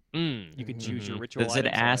 You can choose your ritual. Does it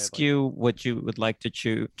item, ask you what you would like to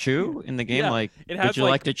chew in the game? Yeah, Like, it has, would you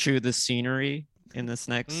like to chew the scenery in this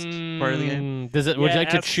next part of the game? Would you like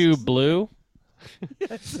to chew blue?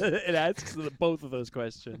 Yes, it asks both of those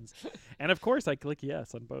questions, and of course, I click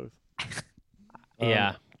yes on both.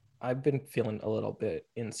 Yeah, I've been feeling a little bit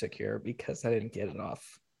insecure because I didn't get it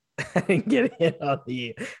off. I didn't get it on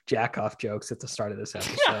the jack off jokes at the start of this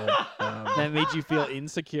episode. That made you feel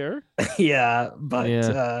insecure? Yeah,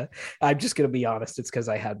 but I'm just gonna be honest. It's because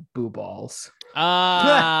I had boo balls. Great.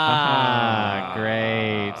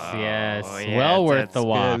 Yes. Oh, yeah, well worth that's the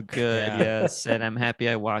walk. Good. Yeah. Yes, and I'm happy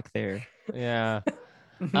I walked there. Yeah.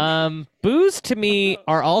 Boos to me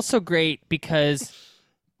are also great because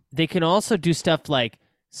they can also do stuff like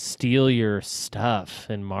steal your stuff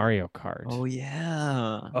in Mario Kart. Oh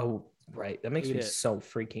yeah. Oh right, that makes me so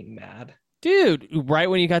freaking mad, dude. Right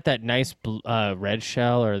when you got that nice red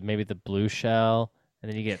shell or maybe the blue shell, and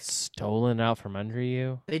then you get stolen out from under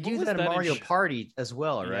you. They do that in Mario Party as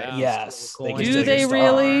well, right? Yeah. Yes. Do they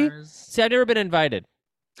really? See, I've never been invited.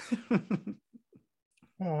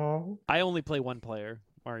 I only play one player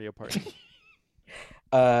Mario Party.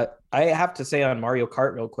 I have to say on Mario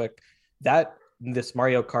Kart real quick that this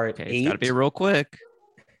Mario Kart 8 it's gotta be real quick,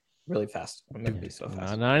 really fast. I'm gonna be so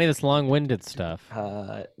fast. Not any of this long-winded stuff.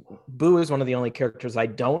 Boo is one of the only characters I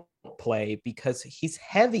don't play because he's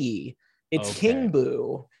heavy. It's King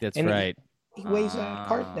Boo. That's right. He weighs a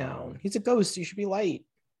cart down. He's a ghost. He should be light.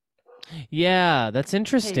 Yeah, that's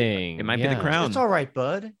interesting. It might be the crown. It's all right,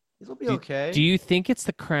 bud. It'll be okay. Do you think it's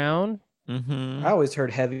the crown? Mm-hmm. I always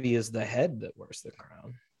heard heavy is the head that wears the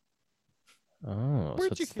crown. Oh,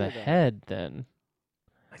 Where'd so you it's the hear that? head then.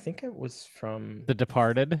 I think it was from The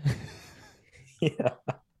Departed. yeah.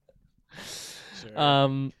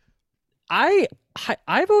 Sure.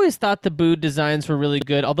 I've always thought the Boo designs were really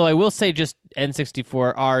good. Although I will say, just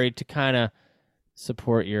N64 Ari to kind of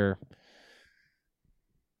support your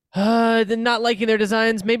not liking their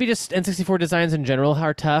designs. Maybe just N64 designs in general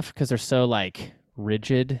are tough because they're so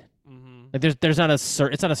rigid. Like there's not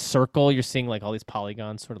it's not a circle. You're seeing all these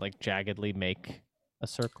polygons sort of jaggedly make a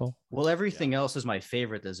circle. Well, everything else is my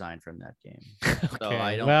favorite design from that game. Okay. So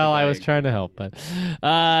I don't well, think I was trying to help, but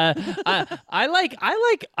I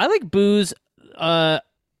like Boo's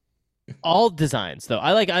all designs though.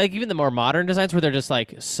 I like even the more modern designs where they're just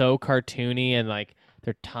so cartoony and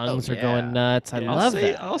their tongues are going nuts. I love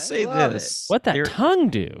that. I'll say this. What that tongue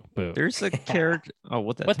do, Boo? There's a character. Oh,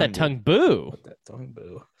 what that tongue Boo? What that tongue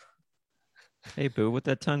Boo? Hey, Boo, what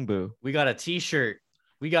that tongue Boo? We got a T-shirt.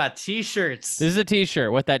 We got T-shirts. This is a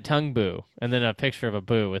T-shirt. What that tongue Boo? And then a picture of a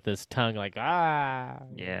Boo with his tongue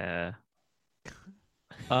Yeah.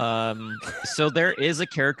 So there is a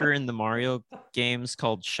character in the Mario games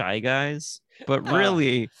called Shy Guys, but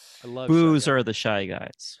really, I love Boos Shy Guys. are the Shy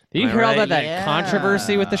Guys. Did you Am I hear all right? about that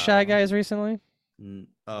controversy with the Shy Guys recently?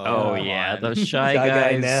 Oh yeah, the Shy Guy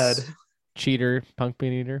Guys. Ned. Cheater, punk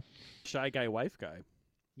bean eater. Shy Guy wife guy.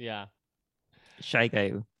 Yeah. Shy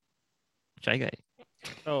Guy. Shy Guy.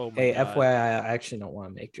 Oh my Hey, God. FYI, I actually don't want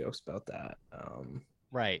to make jokes about that.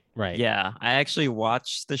 Right. Yeah, I actually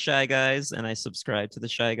watched the Shy Guys and I subscribed to the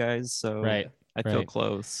Shy Guys, so I feel right.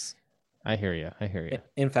 close. I hear you.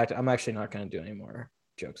 In fact, I'm actually not going to do any more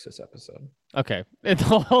jokes this episode. Okay. And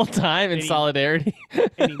the whole time in solidarity.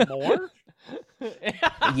 Anymore?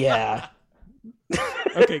 Yeah.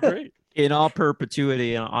 Okay, great. In all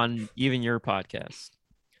perpetuity on even your podcast.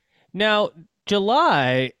 Now,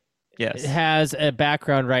 July Yes. has a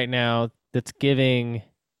background right now that's giving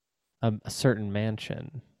a certain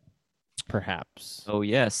mansion, perhaps. Oh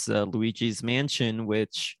yes, Luigi's Mansion,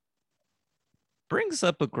 which brings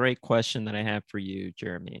up a great question that I have for you,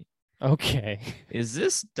 Jeremy. Okay. Is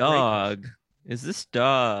this dog? Is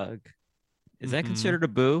that considered a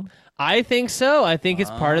Boo? I think so. I think it's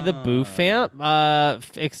part of the Boo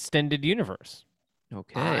extended universe.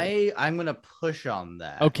 Okay. I'm gonna push on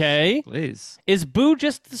that. Okay. Please. Is Boo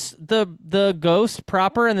just the ghost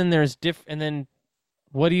proper, and then there's and then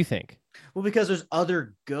what do you think? Well, because there's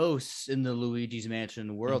other ghosts in the Luigi's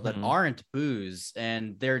Mansion world that aren't Boos,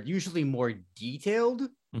 and they're usually more detailed,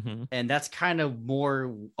 and that's kind of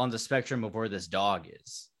more on the spectrum of where this dog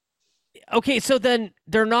is. Okay, so then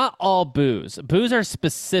they're not all Boos. Boos are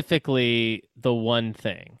specifically the one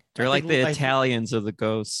thing. They're like the Italians of the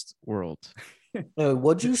ghost world.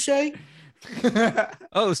 What'd you say?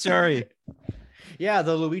 Oh, sorry. Yeah,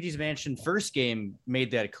 the Luigi's Mansion first game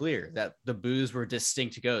made that clear that the Boos were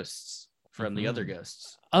distinct ghosts from the other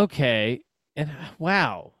ghosts. Okay, and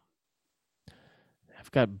wow,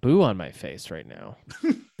 I've got Boo on my face right now.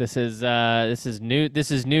 This is new.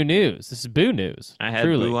 This is new news. This is Boo news. I had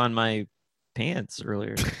truly. Boo on my pants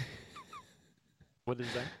earlier. What is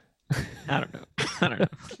that? I don't know.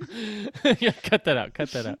 Yeah, cut that out.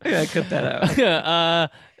 Cut that out. Yeah, cut that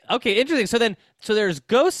out. Okay, interesting. So there's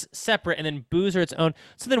ghosts separate, and then Boos are its own.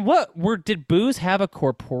 So then, did Boos have a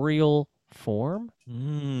corporeal form?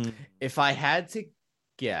 If I had to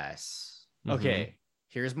guess, okay,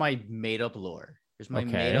 here's my made-up lore.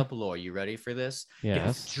 You ready for this?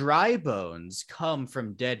 Yes. If dry bones come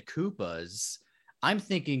from dead Koopas, I'm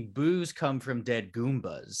thinking Boos come from dead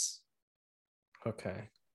Goombas. Okay.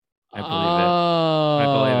 I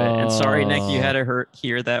believe it. And sorry, Nick, you had to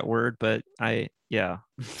hear that word, but yeah.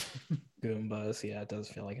 Goombas, yeah, it does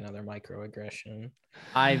feel like another microaggression.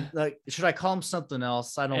 Should I call them something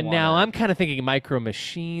else? I don't. And wanna... now I'm kind of thinking micro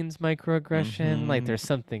machines, microaggression. Like there's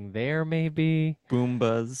something there, maybe.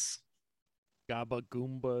 Goombas. Gabba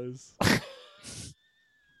Goombas.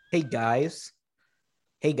 Hey guys,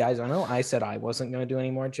 I know I said I wasn't going to do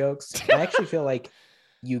any more jokes. I actually feel like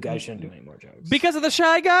you guys shouldn't do any more jokes. Because of the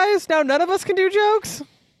Shy Guys, now none of us can do jokes.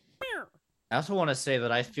 I also want to say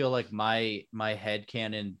that I feel like my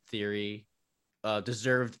headcanon theory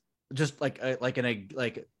deserved just like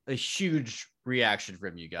a huge reaction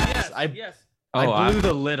from you guys. Yes. I blew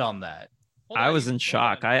the lid on that. I was in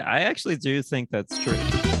shock. I actually do think that's true.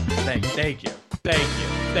 Thank you.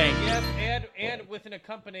 Yes, and with an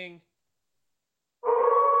accompanying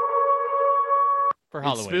for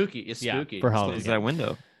Halloween. It's spooky. For Halloween. Close that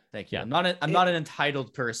window. Thank you. Yeah. I'm not an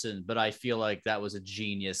entitled person, but I feel like that was a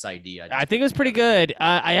genius idea. I think it was pretty good.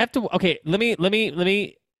 I have to. Okay, let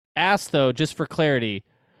me ask though, just for clarity.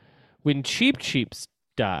 When Cheeps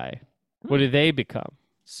die, what do they become?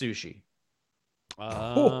 Sushi.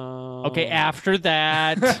 Okay, after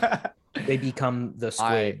that, they become the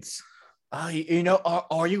squids. Are you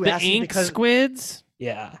the asking ink because squids?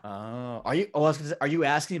 Yeah. Are you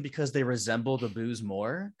asking because they resemble the Boos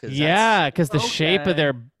more? Yeah, because the shape of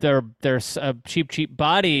their cheap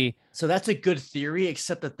body. So that's a good theory,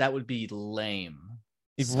 except that would be lame.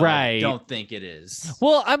 So Right. I don't think it is.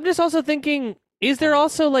 Well, I'm just also thinking, is there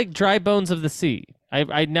also like dry bones of the sea?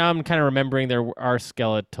 I now I'm kind of remembering there are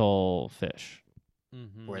skeletal fish.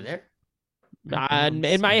 Were there?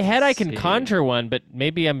 In my head, I can conjure one, but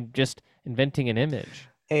maybe I'm just inventing an image.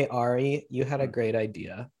 Hey, Ari, you had a great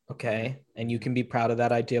idea, okay? And you can be proud of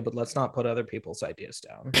that idea, but let's not put other people's ideas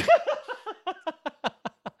down.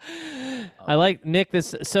 I like Nick.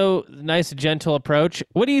 This so nice, gentle approach.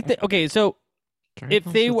 What do you think? Okay, so if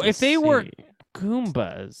they were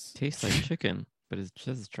Goombas, tastes like chicken, but it's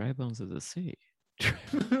just dry bones of the sea.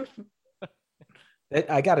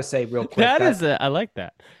 I gotta say real quick. I like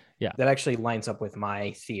that. Yeah, that actually lines up with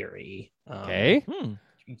my theory. Okay,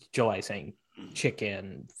 July saying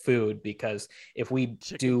chicken food, because if we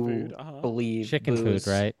believe chicken Boos,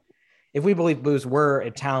 food, right? If we believe Boos were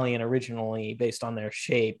Italian originally based on their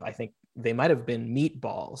shape, I think they might have been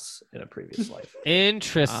meatballs in a previous life.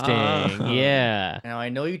 Interesting. Yeah. Now I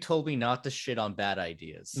know you told me not to shit on bad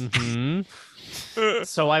ideas,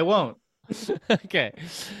 so I won't. Okay,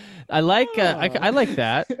 I like I like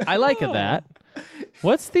that. I like that.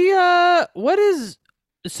 What's the what is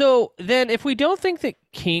so then if we don't think that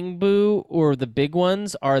King Boo or the big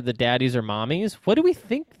ones are the daddies or mommies, what do we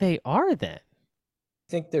think they are then?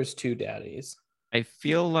 I think there's two daddies. I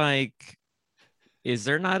feel like, is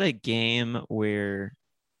there not a game where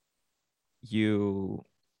you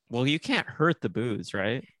can't hurt the Boos,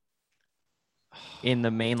 right? In the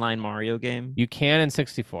mainline Mario game? You can in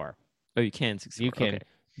 64. Oh, you can in 64.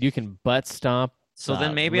 You can butt stomp. So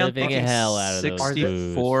then maybe I'm thinking hell out of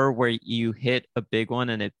 64 where you hit a big one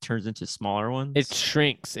and it turns into smaller ones. It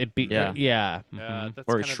shrinks. That's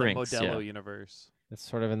or kind shrinks. Of the Modelo universe. It's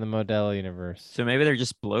sort of in the Modelo universe. So maybe they're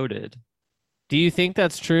just bloated. Do you think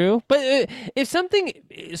that's true? But if something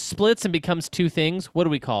splits and becomes two things, what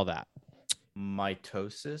do we call that?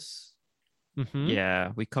 Mitosis. Mm-hmm.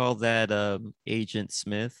 Yeah, we call that Agent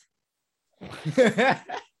Smith.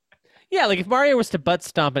 Yeah, like if Mario was to butt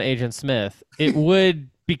stomp an Agent Smith, it would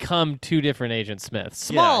become two different Agent Smiths.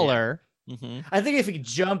 Smaller. Yeah. Mm-hmm. I think if he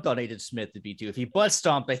jumped on Agent Smith, it'd be two. If he butt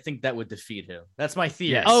stomped, I think that would defeat him. That's my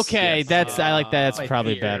theory. Yes. Okay, I like that. That's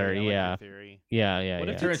probably better. Yeah. Yeah. What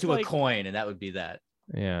if turn into a coin and that would be that?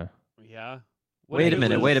 Yeah. Yeah. Wait a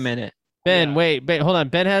minute. Ben, wait, hold on.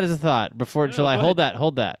 Ben had his thought before July. Hold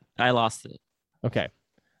that. I lost it. Okay.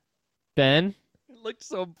 Ben? looked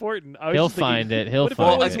so important. I was He'll just thinking, find it. He'll what if find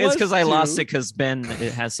always it. It's because I was lost two? it because Ben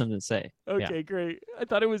has something to say. Okay, great. I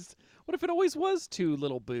thought it was. What if it always was two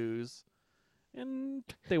little boos, and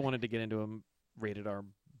they wanted to get into a rated R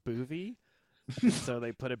movie, so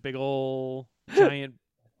they put a big ol' giant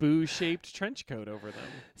boo-shaped trench coat over them.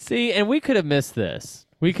 See, and we could have missed this.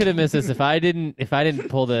 We could have missed this if I didn't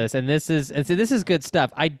pull this. And this is good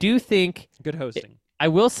stuff. I do think Good hosting. I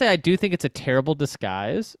will say I do think it's a terrible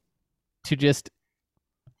disguise to just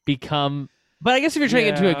become. But I guess if you're turning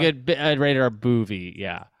it into a good rated R movie,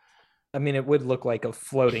 yeah. I mean, it would look like a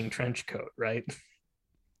floating trench coat, right?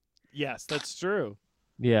 Yes, that's true.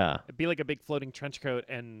 Yeah. It'd be like a big floating trench coat,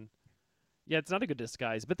 and yeah, it's not a good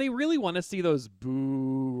disguise. But they really want to see those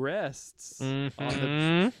boo rests on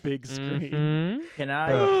the big screen. Can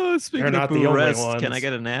I? Speaking They're of not boo the only rest, ones. can I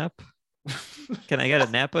get a nap? Can I get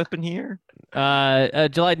a nap up in here?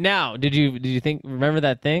 July. Now, did you remember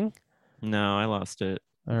that thing? No, I lost it.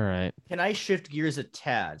 All right. Can I shift gears a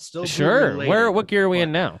tad? Still Sure. boo-related, What gear are we but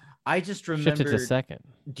in now? I just Shift it to remembered. second.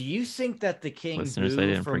 Do you think that the King Listeners, I Boo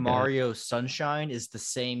didn't from forget. Mario Sunshine is the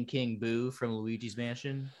same King Boo from Luigi's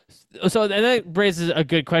Mansion? So and that raises a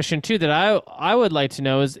good question too that I would like to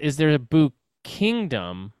know is there a Boo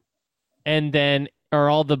Kingdom, and then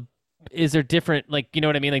is there different, like, you know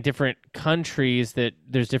what I mean, like different countries that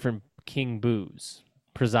there's different King Boos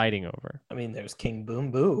presiding over? I mean, there's King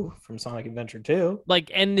Boom Boo from Sonic Adventure 2.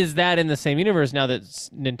 Like, and is that in the same universe now that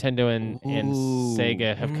Nintendo and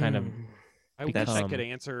Sega have kind of? I wish I become- could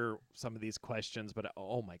answer some of these questions, but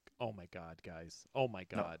oh my God, guys! Oh my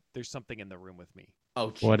God, there's something in the room with me.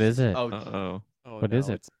 Oh, What is it? Oh, Uh-oh. Oh, What no, is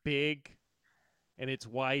it? It's big, and it's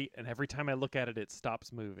white, and every time I look at it, it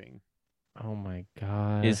stops moving. Oh my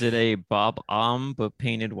god! Is it a Bob but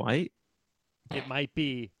painted white? It might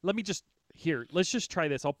be. Let's just try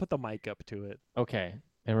this. I'll put the mic up to it. Okay?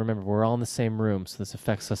 And remember, we're all in the same room, so this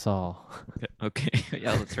affects us all. Okay.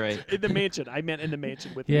 Yeah, that's right. In the mansion. I meant in the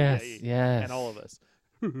mansion with Yes, me. yes. And all of us.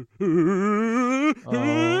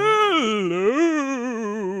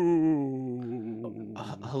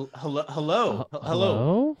 Hello. Hello?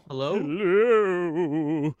 Hello. Hello.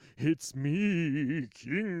 It's me,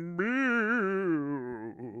 King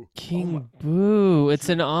Boo. King Boo, it's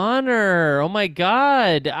an honor. Oh my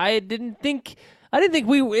god! I didn't think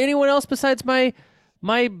anyone else besides my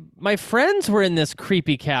friends were in this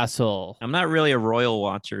creepy castle. I'm not really a royal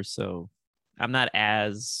watcher, so I'm not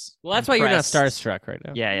as Well, that's why you're not impressed. starstruck right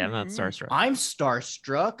now. Yeah, I'm not starstruck. I'm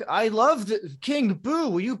starstruck. I loved King Boo.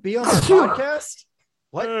 Will you be on the podcast?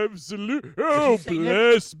 What? Absolutely. Oh,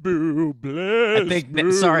 bless Boo, bless I think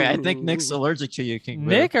Boo. I think Nick's allergic to you, King Boo.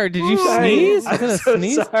 Nick, or did you Sorry. sneeze? I'm Was it a so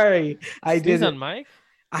sneeze? sorry. I Sneeze did. on mic?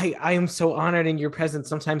 I am so honored in your presence.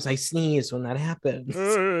 Sometimes I sneeze when that happens.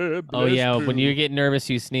 Oh Bless yeah, Boo. when you get nervous,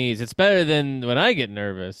 you sneeze. It's better than when I get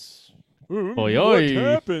nervous. Oi, What oi.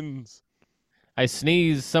 happens? I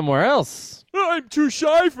sneeze somewhere else. I'm too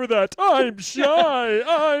shy for that. I'm shy.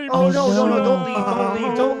 I'm Oh, no,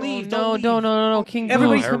 shy. don't leave. No, King Boo,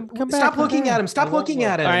 Everybody, come back. stop come looking back. at him. Stop looking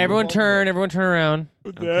at him. All right, everyone turn around.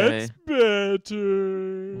 That's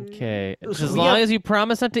better. Okay, So as we long got- as you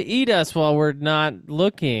promise not to eat us while we're not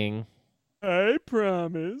looking. I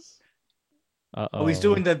promise. Uh-oh. Oh, he's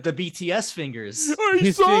doing the BTS fingers. Oh, you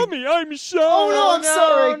He's saw doing- me. I'm shy. Oh no, I'm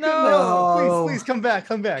sorry. no. Please come back.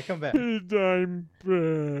 Come back. And I'm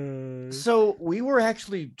back. So we were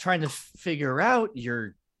actually trying to figure out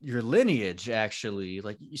your lineage. Actually,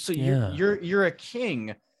 like, so Yeah. you're a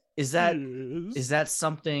king. Is that Yes. is that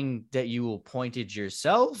something that you appointed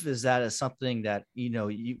yourself? Is that something that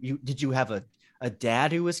you did you have a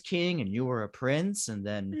dad who was king and you were a prince and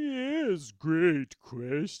then Yes, great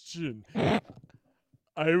question.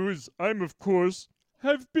 I'm of course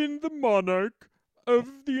have been the monarch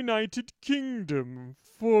of the United Kingdom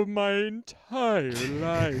for my entire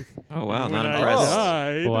life. Oh wow, When not I impressed.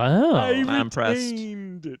 died, Wow. I Not impressed.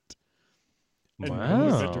 retained it. And Wow.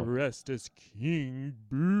 was at rest as King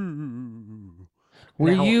Boo.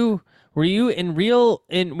 Were Now- you when you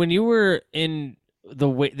were in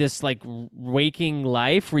this like waking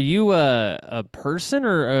life? Were you a person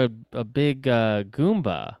or a big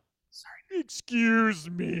Goomba? Excuse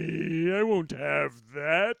me, I won't have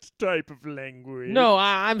that type of language. No,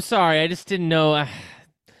 I'm sorry. I just didn't know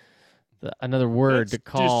another word That's to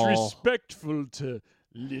call. disrespectful to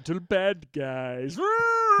little bad guys.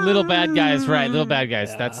 Little bad guys, right? Little bad guys.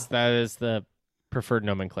 Yeah. That is the preferred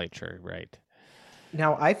nomenclature, right?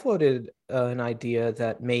 Now, I floated an idea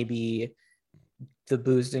that maybe the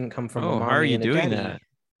booze didn't come from a Oh, mommy how are you and a doing daddy. that?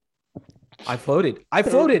 I floated.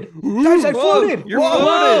 Guys, I floated. You're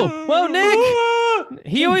Whoa! floating. Whoa, Nick!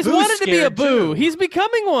 He always Boo's wanted to be a scared, boo. too. He's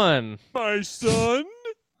becoming one. My son.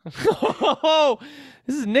 Oh,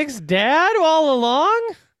 this is Nick's dad all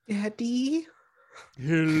along? Daddy.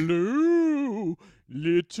 Hello,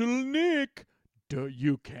 little Nick.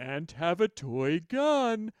 You can't have a toy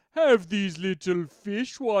gun. Have these little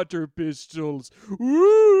fish water pistols.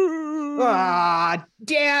 Woo! Ah,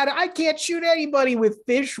 Dad, I can't shoot anybody with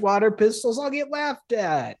fish water pistols. I'll get laughed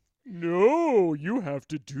at. No, you have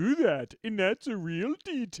to do that. And that's a real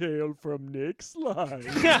detail from Nick's life.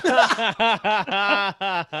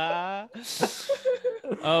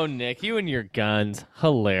 Oh, Nick, you and your guns.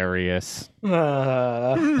 Hilarious.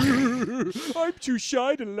 I'm too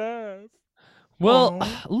shy to laugh. Well,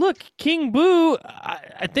 look, King Boo,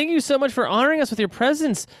 I thank you so much for honoring us with your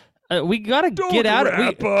presence. We gotta get out of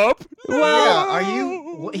wrap up. Well, are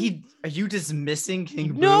you dismissing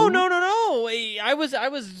King Boo? No. I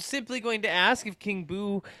was simply going to ask if King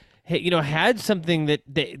Boo, had something that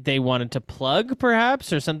they wanted to plug,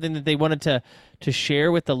 perhaps, or something that they wanted to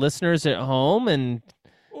share with the listeners at home. And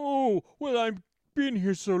oh, well, I've been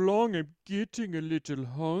here so long, I'm getting a little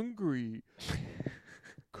hungry.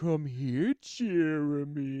 Come here,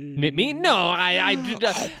 Jeremy. Me? No, I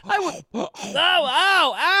would.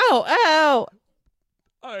 Ow!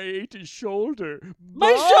 I ate his shoulder. My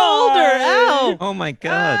shoulder! Ow! Oh my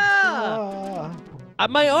God.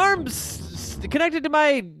 My arm's connected to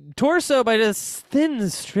my torso by this thin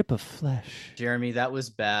strip of flesh. Jeremy, that was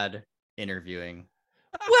bad interviewing.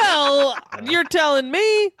 Well, you're telling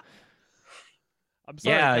me. I'm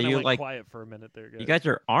sorry. Yeah, I you went like quiet for a minute there, guys. You got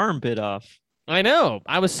your arm bit off. I know.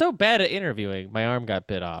 I was so bad at interviewing, my arm got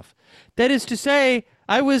bit off. That is to say,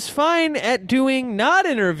 I was fine at doing not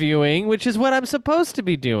interviewing, which is what I'm supposed to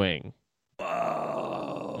be doing.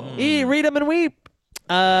 Oh. Read 'em and weep.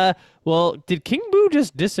 Well, did King Boo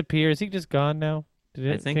just disappear? Is he just gone now?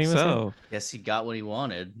 I think so. Yes, he got what he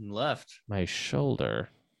wanted and left. My shoulder.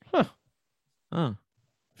 Huh. Oh.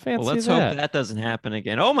 Fancy Well, let's that. hope that doesn't happen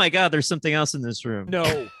again. Oh my God, there's something else in this room.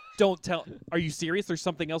 No, don't tell. Are you serious? There's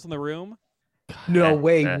something else in the room? No,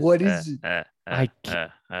 wait, what is it?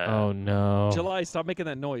 Oh, no. July, stop making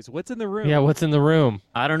that noise. What's in the room? Yeah, what's in the room?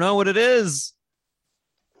 I don't know what it is.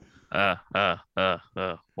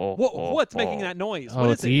 What's making that noise? Oh,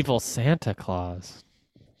 What it's is it? evil Santa Claus.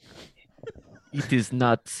 It is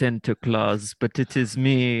not Santa Claus, but it is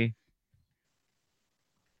me.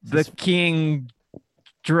 The King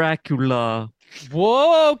Dracula.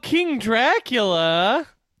 Whoa, King Dracula.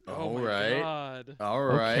 All my right. God. All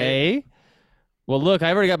right. Okay. Well, look,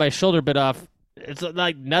 I've already got my shoulder bit off. It's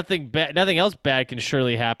like nothing else bad can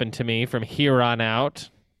surely happen to me from here on out.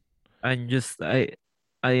 I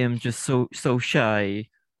am just so shy.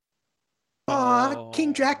 Aw,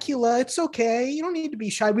 King Dracula, it's okay. You don't need to be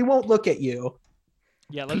shy. We won't look at you.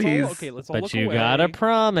 Yeah, let's Please. all let's all But look you away. gotta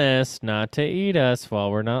promise not to eat us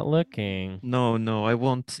while we're not looking. No, I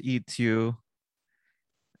won't eat you.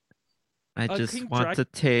 I just King want to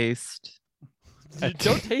taste.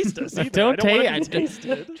 Don't taste us either. Don't I don't want taste. to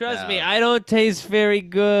be tasted. Trust me, I don't taste very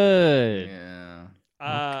good.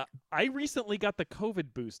 Yeah. I recently got the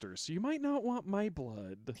COVID booster, so you might not want my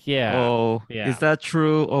blood. Yeah. Oh, Yeah. is that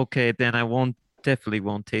true? Okay, then I definitely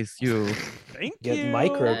won't taste you. Thank Get you.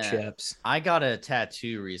 microchips. I got a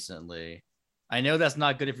tattoo recently. I know that's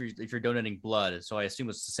not good if you're donating blood, so I assume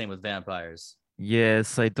it's the same with vampires.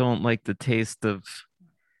 Yes, I don't like the taste of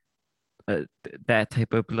that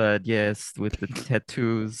type of blood. Yes, with the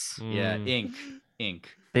tattoos. Yeah, Mm.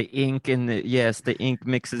 ink. The ink in the the ink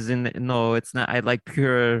mixes in the, no, it's not. I like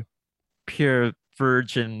pure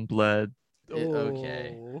virgin blood.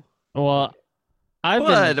 Okay. Oh. Well, I've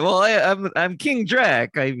Blood. been. Well, I'm King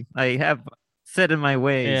Drac. I have set in my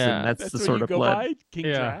ways, Yeah. and that's That's the what sort you of go blood. by? King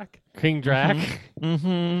Yeah. Drac? King Drac.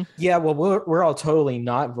 Mm-hmm. Yeah, well, we're all totally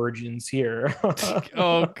not virgins here.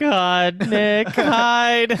 Oh God, Nick,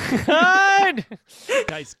 hide, hide.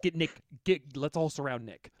 Guys, get Nick. Let's all surround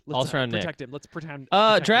Nick. Let's All surround Nick. protect him. Let's pretend.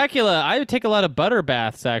 protect him. Dracula. I take a lot of butter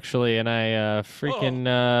baths actually, and I freaking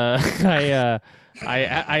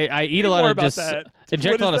I eat a lot more of about just that.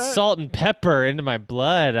 inject a What lot is of that? salt and pepper into my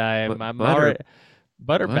blood. I'm Butter- already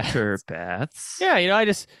butter baths. Butter baths. Yeah,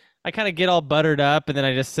 I kind of get all buttered up, and then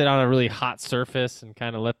I just sit on a really hot surface and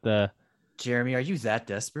kind of let the. Jeremy, are you that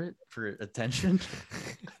desperate for attention?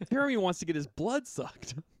 Jeremy wants to get his blood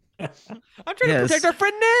sucked. I'm trying Yes. to protect our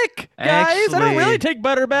friend Nick, guys. I don't really Actually- take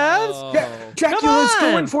butter baths. Oh. Dracula's Come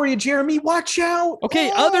on. going for you, Jeremy. Watch out.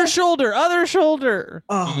 Okay, Oh. other shoulder.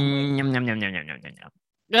 Oh, Yum, yum, yum, yum, yum, yum, yum.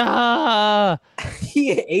 Ah.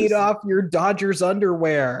 he ate off your Dodgers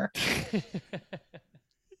underwear.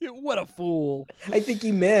 What a fool. I think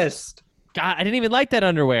he missed. God, I didn't even like that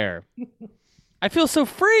underwear. I feel so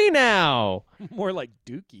free now. More like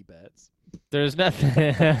Dookie bets. There's nothing.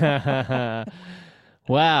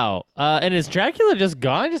 Wow. And is Dracula just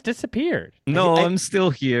gone? Just disappeared? No, I'm still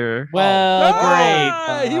here. Well,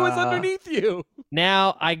 great. He was underneath you.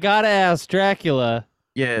 Now I gotta ask Dracula.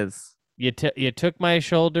 Yes. You took my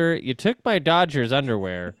shoulder. You took my Dodgers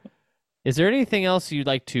underwear. Is there anything else you'd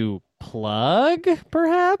like to plug,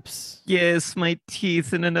 perhaps? Yes, my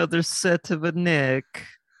teeth and another set of a neck.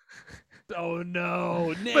 Oh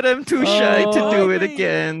no, Nick. But I'm too shy to do it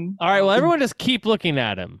again. All right, well, everyone just keep looking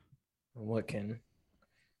at him. Looking.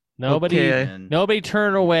 Nobody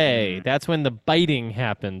turn away. That's when the biting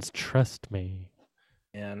happens. Trust me.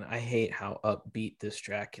 And I hate how upbeat this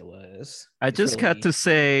Dracula is. I just got to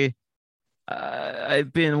say,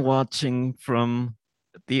 I've been watching from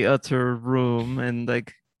the other room, and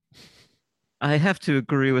like, I have to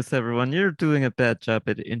agree with everyone. You're doing a bad job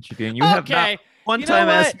at interviewing. You have not one time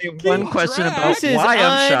asked me one question about why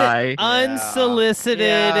I'm shy. Unsolicited.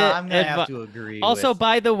 Yeah, I'm gonna have to agree. Also,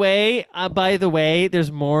 by the way,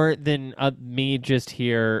 there's more than me just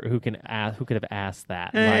here who could have asked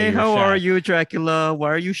that. Hey, how are you, Dracula? Why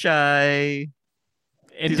are you shy?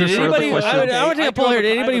 Did anybody? I want to take a poll here.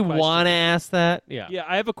 Did anybody want to ask that? Yeah. Yeah,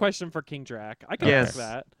 I have a question for King Drac. I can ask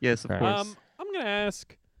that. Yes, of course. I'm gonna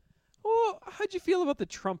ask. Oh, how'd you feel about the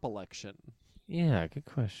Trump election? Yeah, good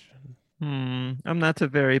question. I'm not a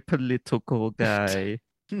very political guy.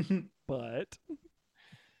 But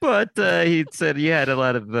he said he had a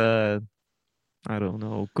lot of I don't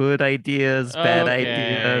know, good ideas, bad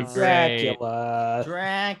ideas.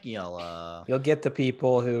 Dracula. You'll get the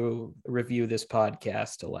people who review this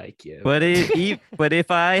podcast to like you. But if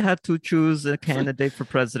I had to choose a candidate for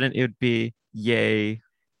president, it would be Ye.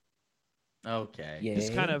 Okay. Yay.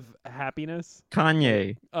 Just kind of happiness.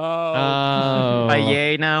 Kanye. Oh. By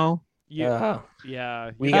Ye now? Yeah.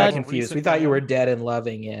 We got confused. We thought you were dead and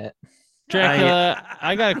loving it. Dracula,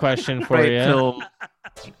 I got a question for you.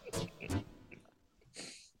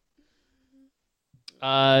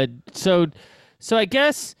 So I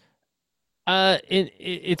guess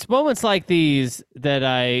it's moments like these that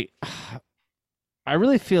I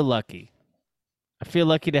really feel lucky. I feel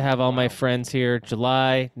lucky to have all my friends here: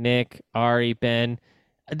 July, Nick, Ari, Ben.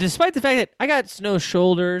 Despite the fact that I got no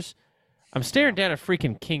shoulders, I'm staring down a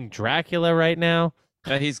freaking King Dracula right now.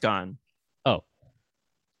 He's gone. Oh.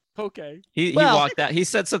 Okay. He walked out. He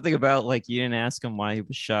said something about like you didn't ask him why he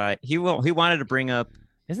was shy. He wanted to bring up.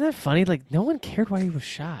 Isn't that funny? Like no one cared why he was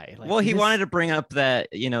shy. Like, he wanted to bring up that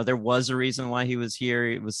there was a reason why he was here.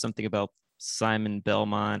 It was something about Simon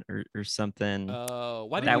Belmont or something. Oh,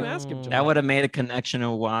 why didn't you ask him? That would have made a connection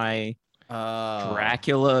of why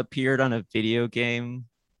Dracula appeared on a video game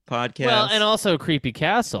podcast. Well, and also Creepy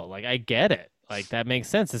Castle. Like I get it. Like that makes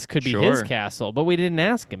sense. This could be his castle, but we didn't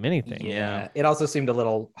ask him anything. Yeah. It also seemed a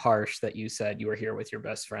little harsh that you said you were here with your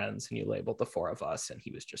best friends and you labeled the four of us, and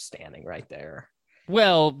he was just standing right there.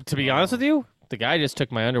 Well, to be honest with you, the guy just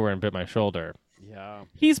took my underwear and bit my shoulder. Yeah.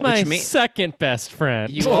 He's my second best friend.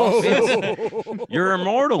 You're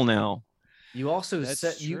immortal now. You also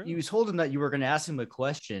said you told him that you were going to ask him a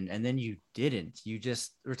question, and then you didn't. You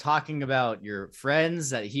just were talking about your friends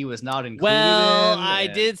that he was not included in. I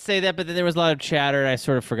did say that, but then there was a lot of chatter, and I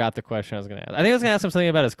sort of forgot the question I was going to ask. I think I was going to ask him something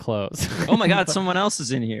about his clothes. Oh my God, someone else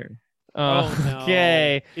is in here.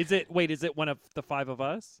 Okay. No. Is it one of the five of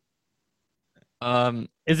us?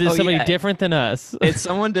 Is it somebody different than us? It's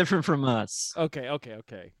someone different from us. Okay.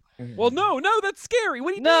 Well, no, that's scary.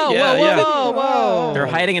 What are you doing? Whoa. They're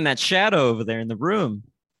hiding in that shadow over there in the room.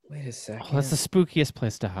 Wait a second. Oh, that's the spookiest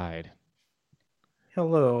place to hide.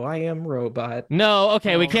 Hello, I am Robot. No,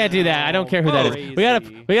 okay, we can't do that. I don't care who that is.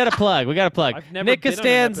 We gotta plug. I've never Nick been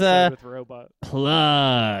Costanza. on an episode with Robot.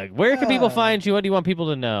 Plug. Where can people find you? What do you want people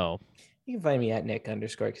to know? You can find me at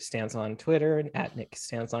Nick_Costanza on Twitter and at Nick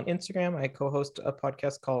Costanza on Instagram. I co-host a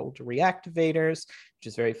podcast called Reactivators, which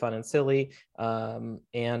is very fun and silly.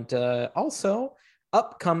 And also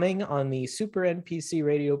upcoming on the Super NPC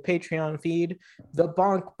Radio Patreon feed, The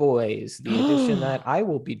Bonk Boys, the edition that I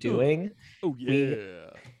will be doing. Oh,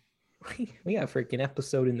 yeah. We got a freaking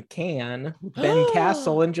episode in the can with Ben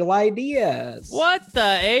Castle and July Diaz. What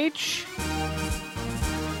the H?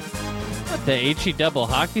 What the HE double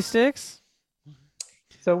hockey sticks?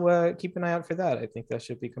 So keep an eye out for that. I think that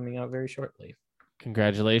should be coming out very shortly.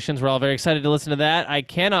 Congratulations. We're all very excited to listen to that. I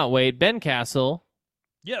cannot wait. Ben Castle.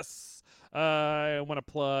 Yes. I want to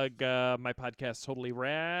plug my podcast, Totally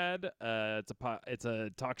Rad. It's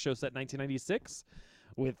a talk show set in 1996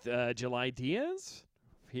 with July Diaz,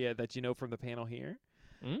 that you know from the panel here.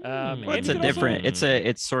 It's a different.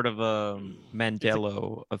 It's sort of a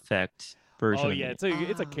Mandela effect. version. Oh of yeah, me.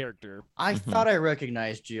 it's a character. I thought I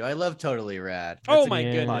recognized you. I love Totally Rad. Oh That's a my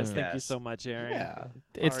good goodness! podcast. Thank you so much, Aaron. Yeah.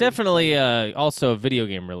 It's Ari. definitely also video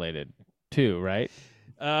game related too, right?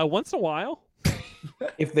 Once in a while.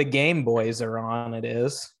 If the Game Boys are on, it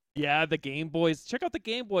is. Yeah, the Game Boys. Check out the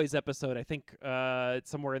Game Boys episode. I think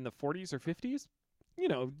it's somewhere in the 40s or 50s. You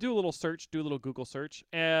know, do a little search, do a little Google search.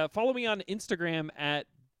 Follow me on Instagram at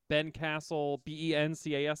Ben Cassil,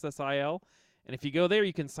 BenCassil. And if you go there,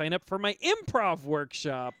 you can sign up for my improv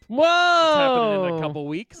workshop. Whoa! It's happening in a couple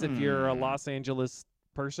weeks if you're a Los Angeles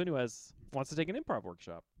person who wants to take an improv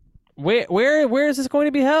workshop. Where is this going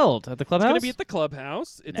to be held? At the clubhouse? It's going to be at the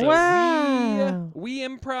clubhouse. It's Wow. a we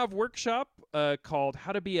improv workshop called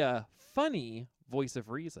How to Be a Funny Voice of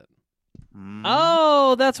Reason.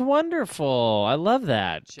 Oh, that's wonderful. I love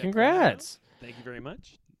that. Check that Congrats. out. Thank you very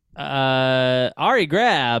much. Ari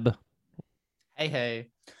Grab. Hey.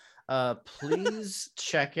 Please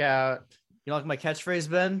check out. You like my catchphrase,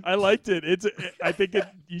 Ben? I liked it. I think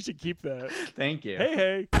you should keep that. Thank you.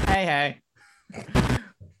 Hey. Hey.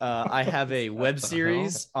 I have a web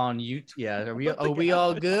series on YouTube. Yeah, are we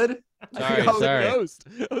all good? Sorry. Ghost.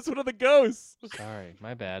 That was one of the ghosts. Sorry,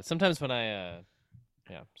 my bad. Sometimes when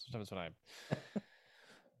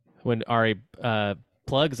when Ari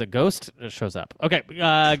plugs, a ghost shows up. Okay,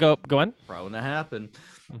 go on. Probably gonna happen.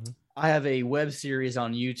 Mhm. I have a web series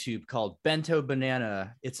on YouTube called Bento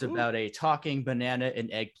Banana. It's about a talking banana and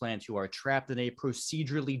eggplant who are trapped in a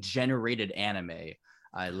procedurally generated anime.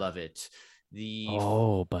 I love it. The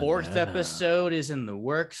fourth banana. episode is in the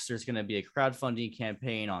works. There's going to be a crowdfunding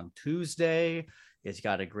campaign on Tuesday. It's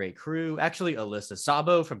got a great crew. Actually, Alyssa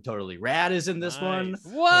Sabo from Totally Rad is in this one.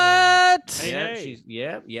 What? Hey.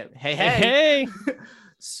 Hey.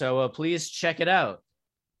 So please check it out.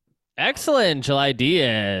 Excellent, July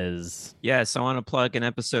Diaz. Yes, I want to plug an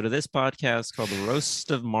episode of this podcast called The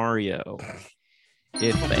Roast of Mario.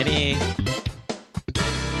 If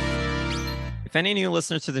any new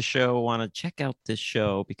listeners to the show want to check out this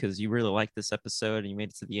show because you really like this episode and you made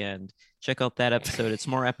it to the end, check out that episode. It's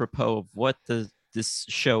more apropos of what this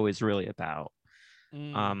show is really about.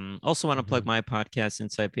 Also want to plug my podcast,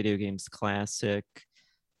 Inside Video Games Classic,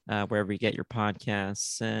 wherever you get your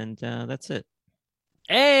podcasts, and that's it.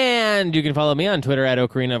 And you can follow me on Twitter at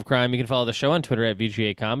Ocarina of Crime. You can follow the show on Twitter at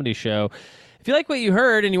VGA Comedy Show. If you like what you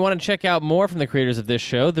heard and you want to check out more from the creators of this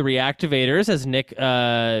show, The Reactivators, as Nick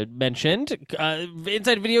mentioned,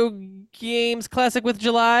 Inside Video Games Classic with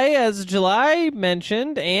July, as July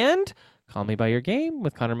mentioned, and Call Me By Your Game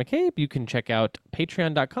with Connor McCabe. You can check out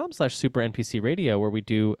patreon.com/SuperNPCRadio, where we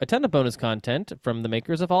do a ton of bonus content from the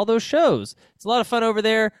makers of all those shows. It's a lot of fun over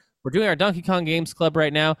there. We're doing our Donkey Kong Games Club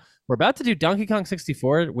right now. We're about to do Donkey Kong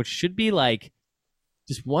 64, which should be like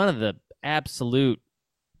just one of the absolute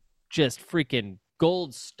just freaking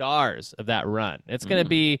gold stars of that run. It's gonna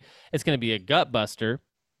be a gut buster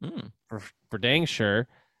for dang sure.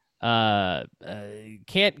 Can't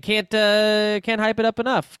hype it up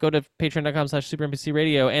enough. Go to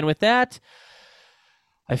patreon.com/SuperNPCRadio. And with that,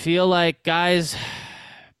 I feel like, guys,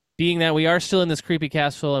 being that we are still in this creepy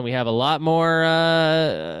castle and we have a lot more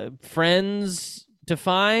friends to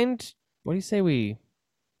find, what do you say we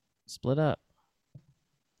split up?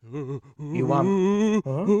 You want?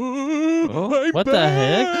 What the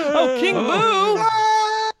heck? Oh, King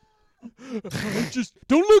Boo! Just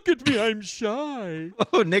don't look at me. I'm shy.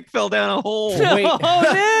 Oh, Nick fell down a hole. Wait,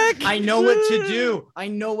 Nick! I know what to do.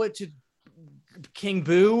 King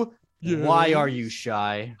Boo. Yeah. Why are you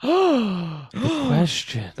shy?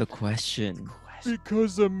 The question.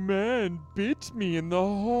 Because a man bit me in the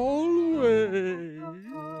hallway.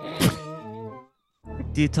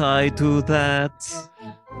 Did I do that?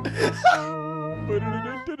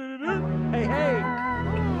 Hey.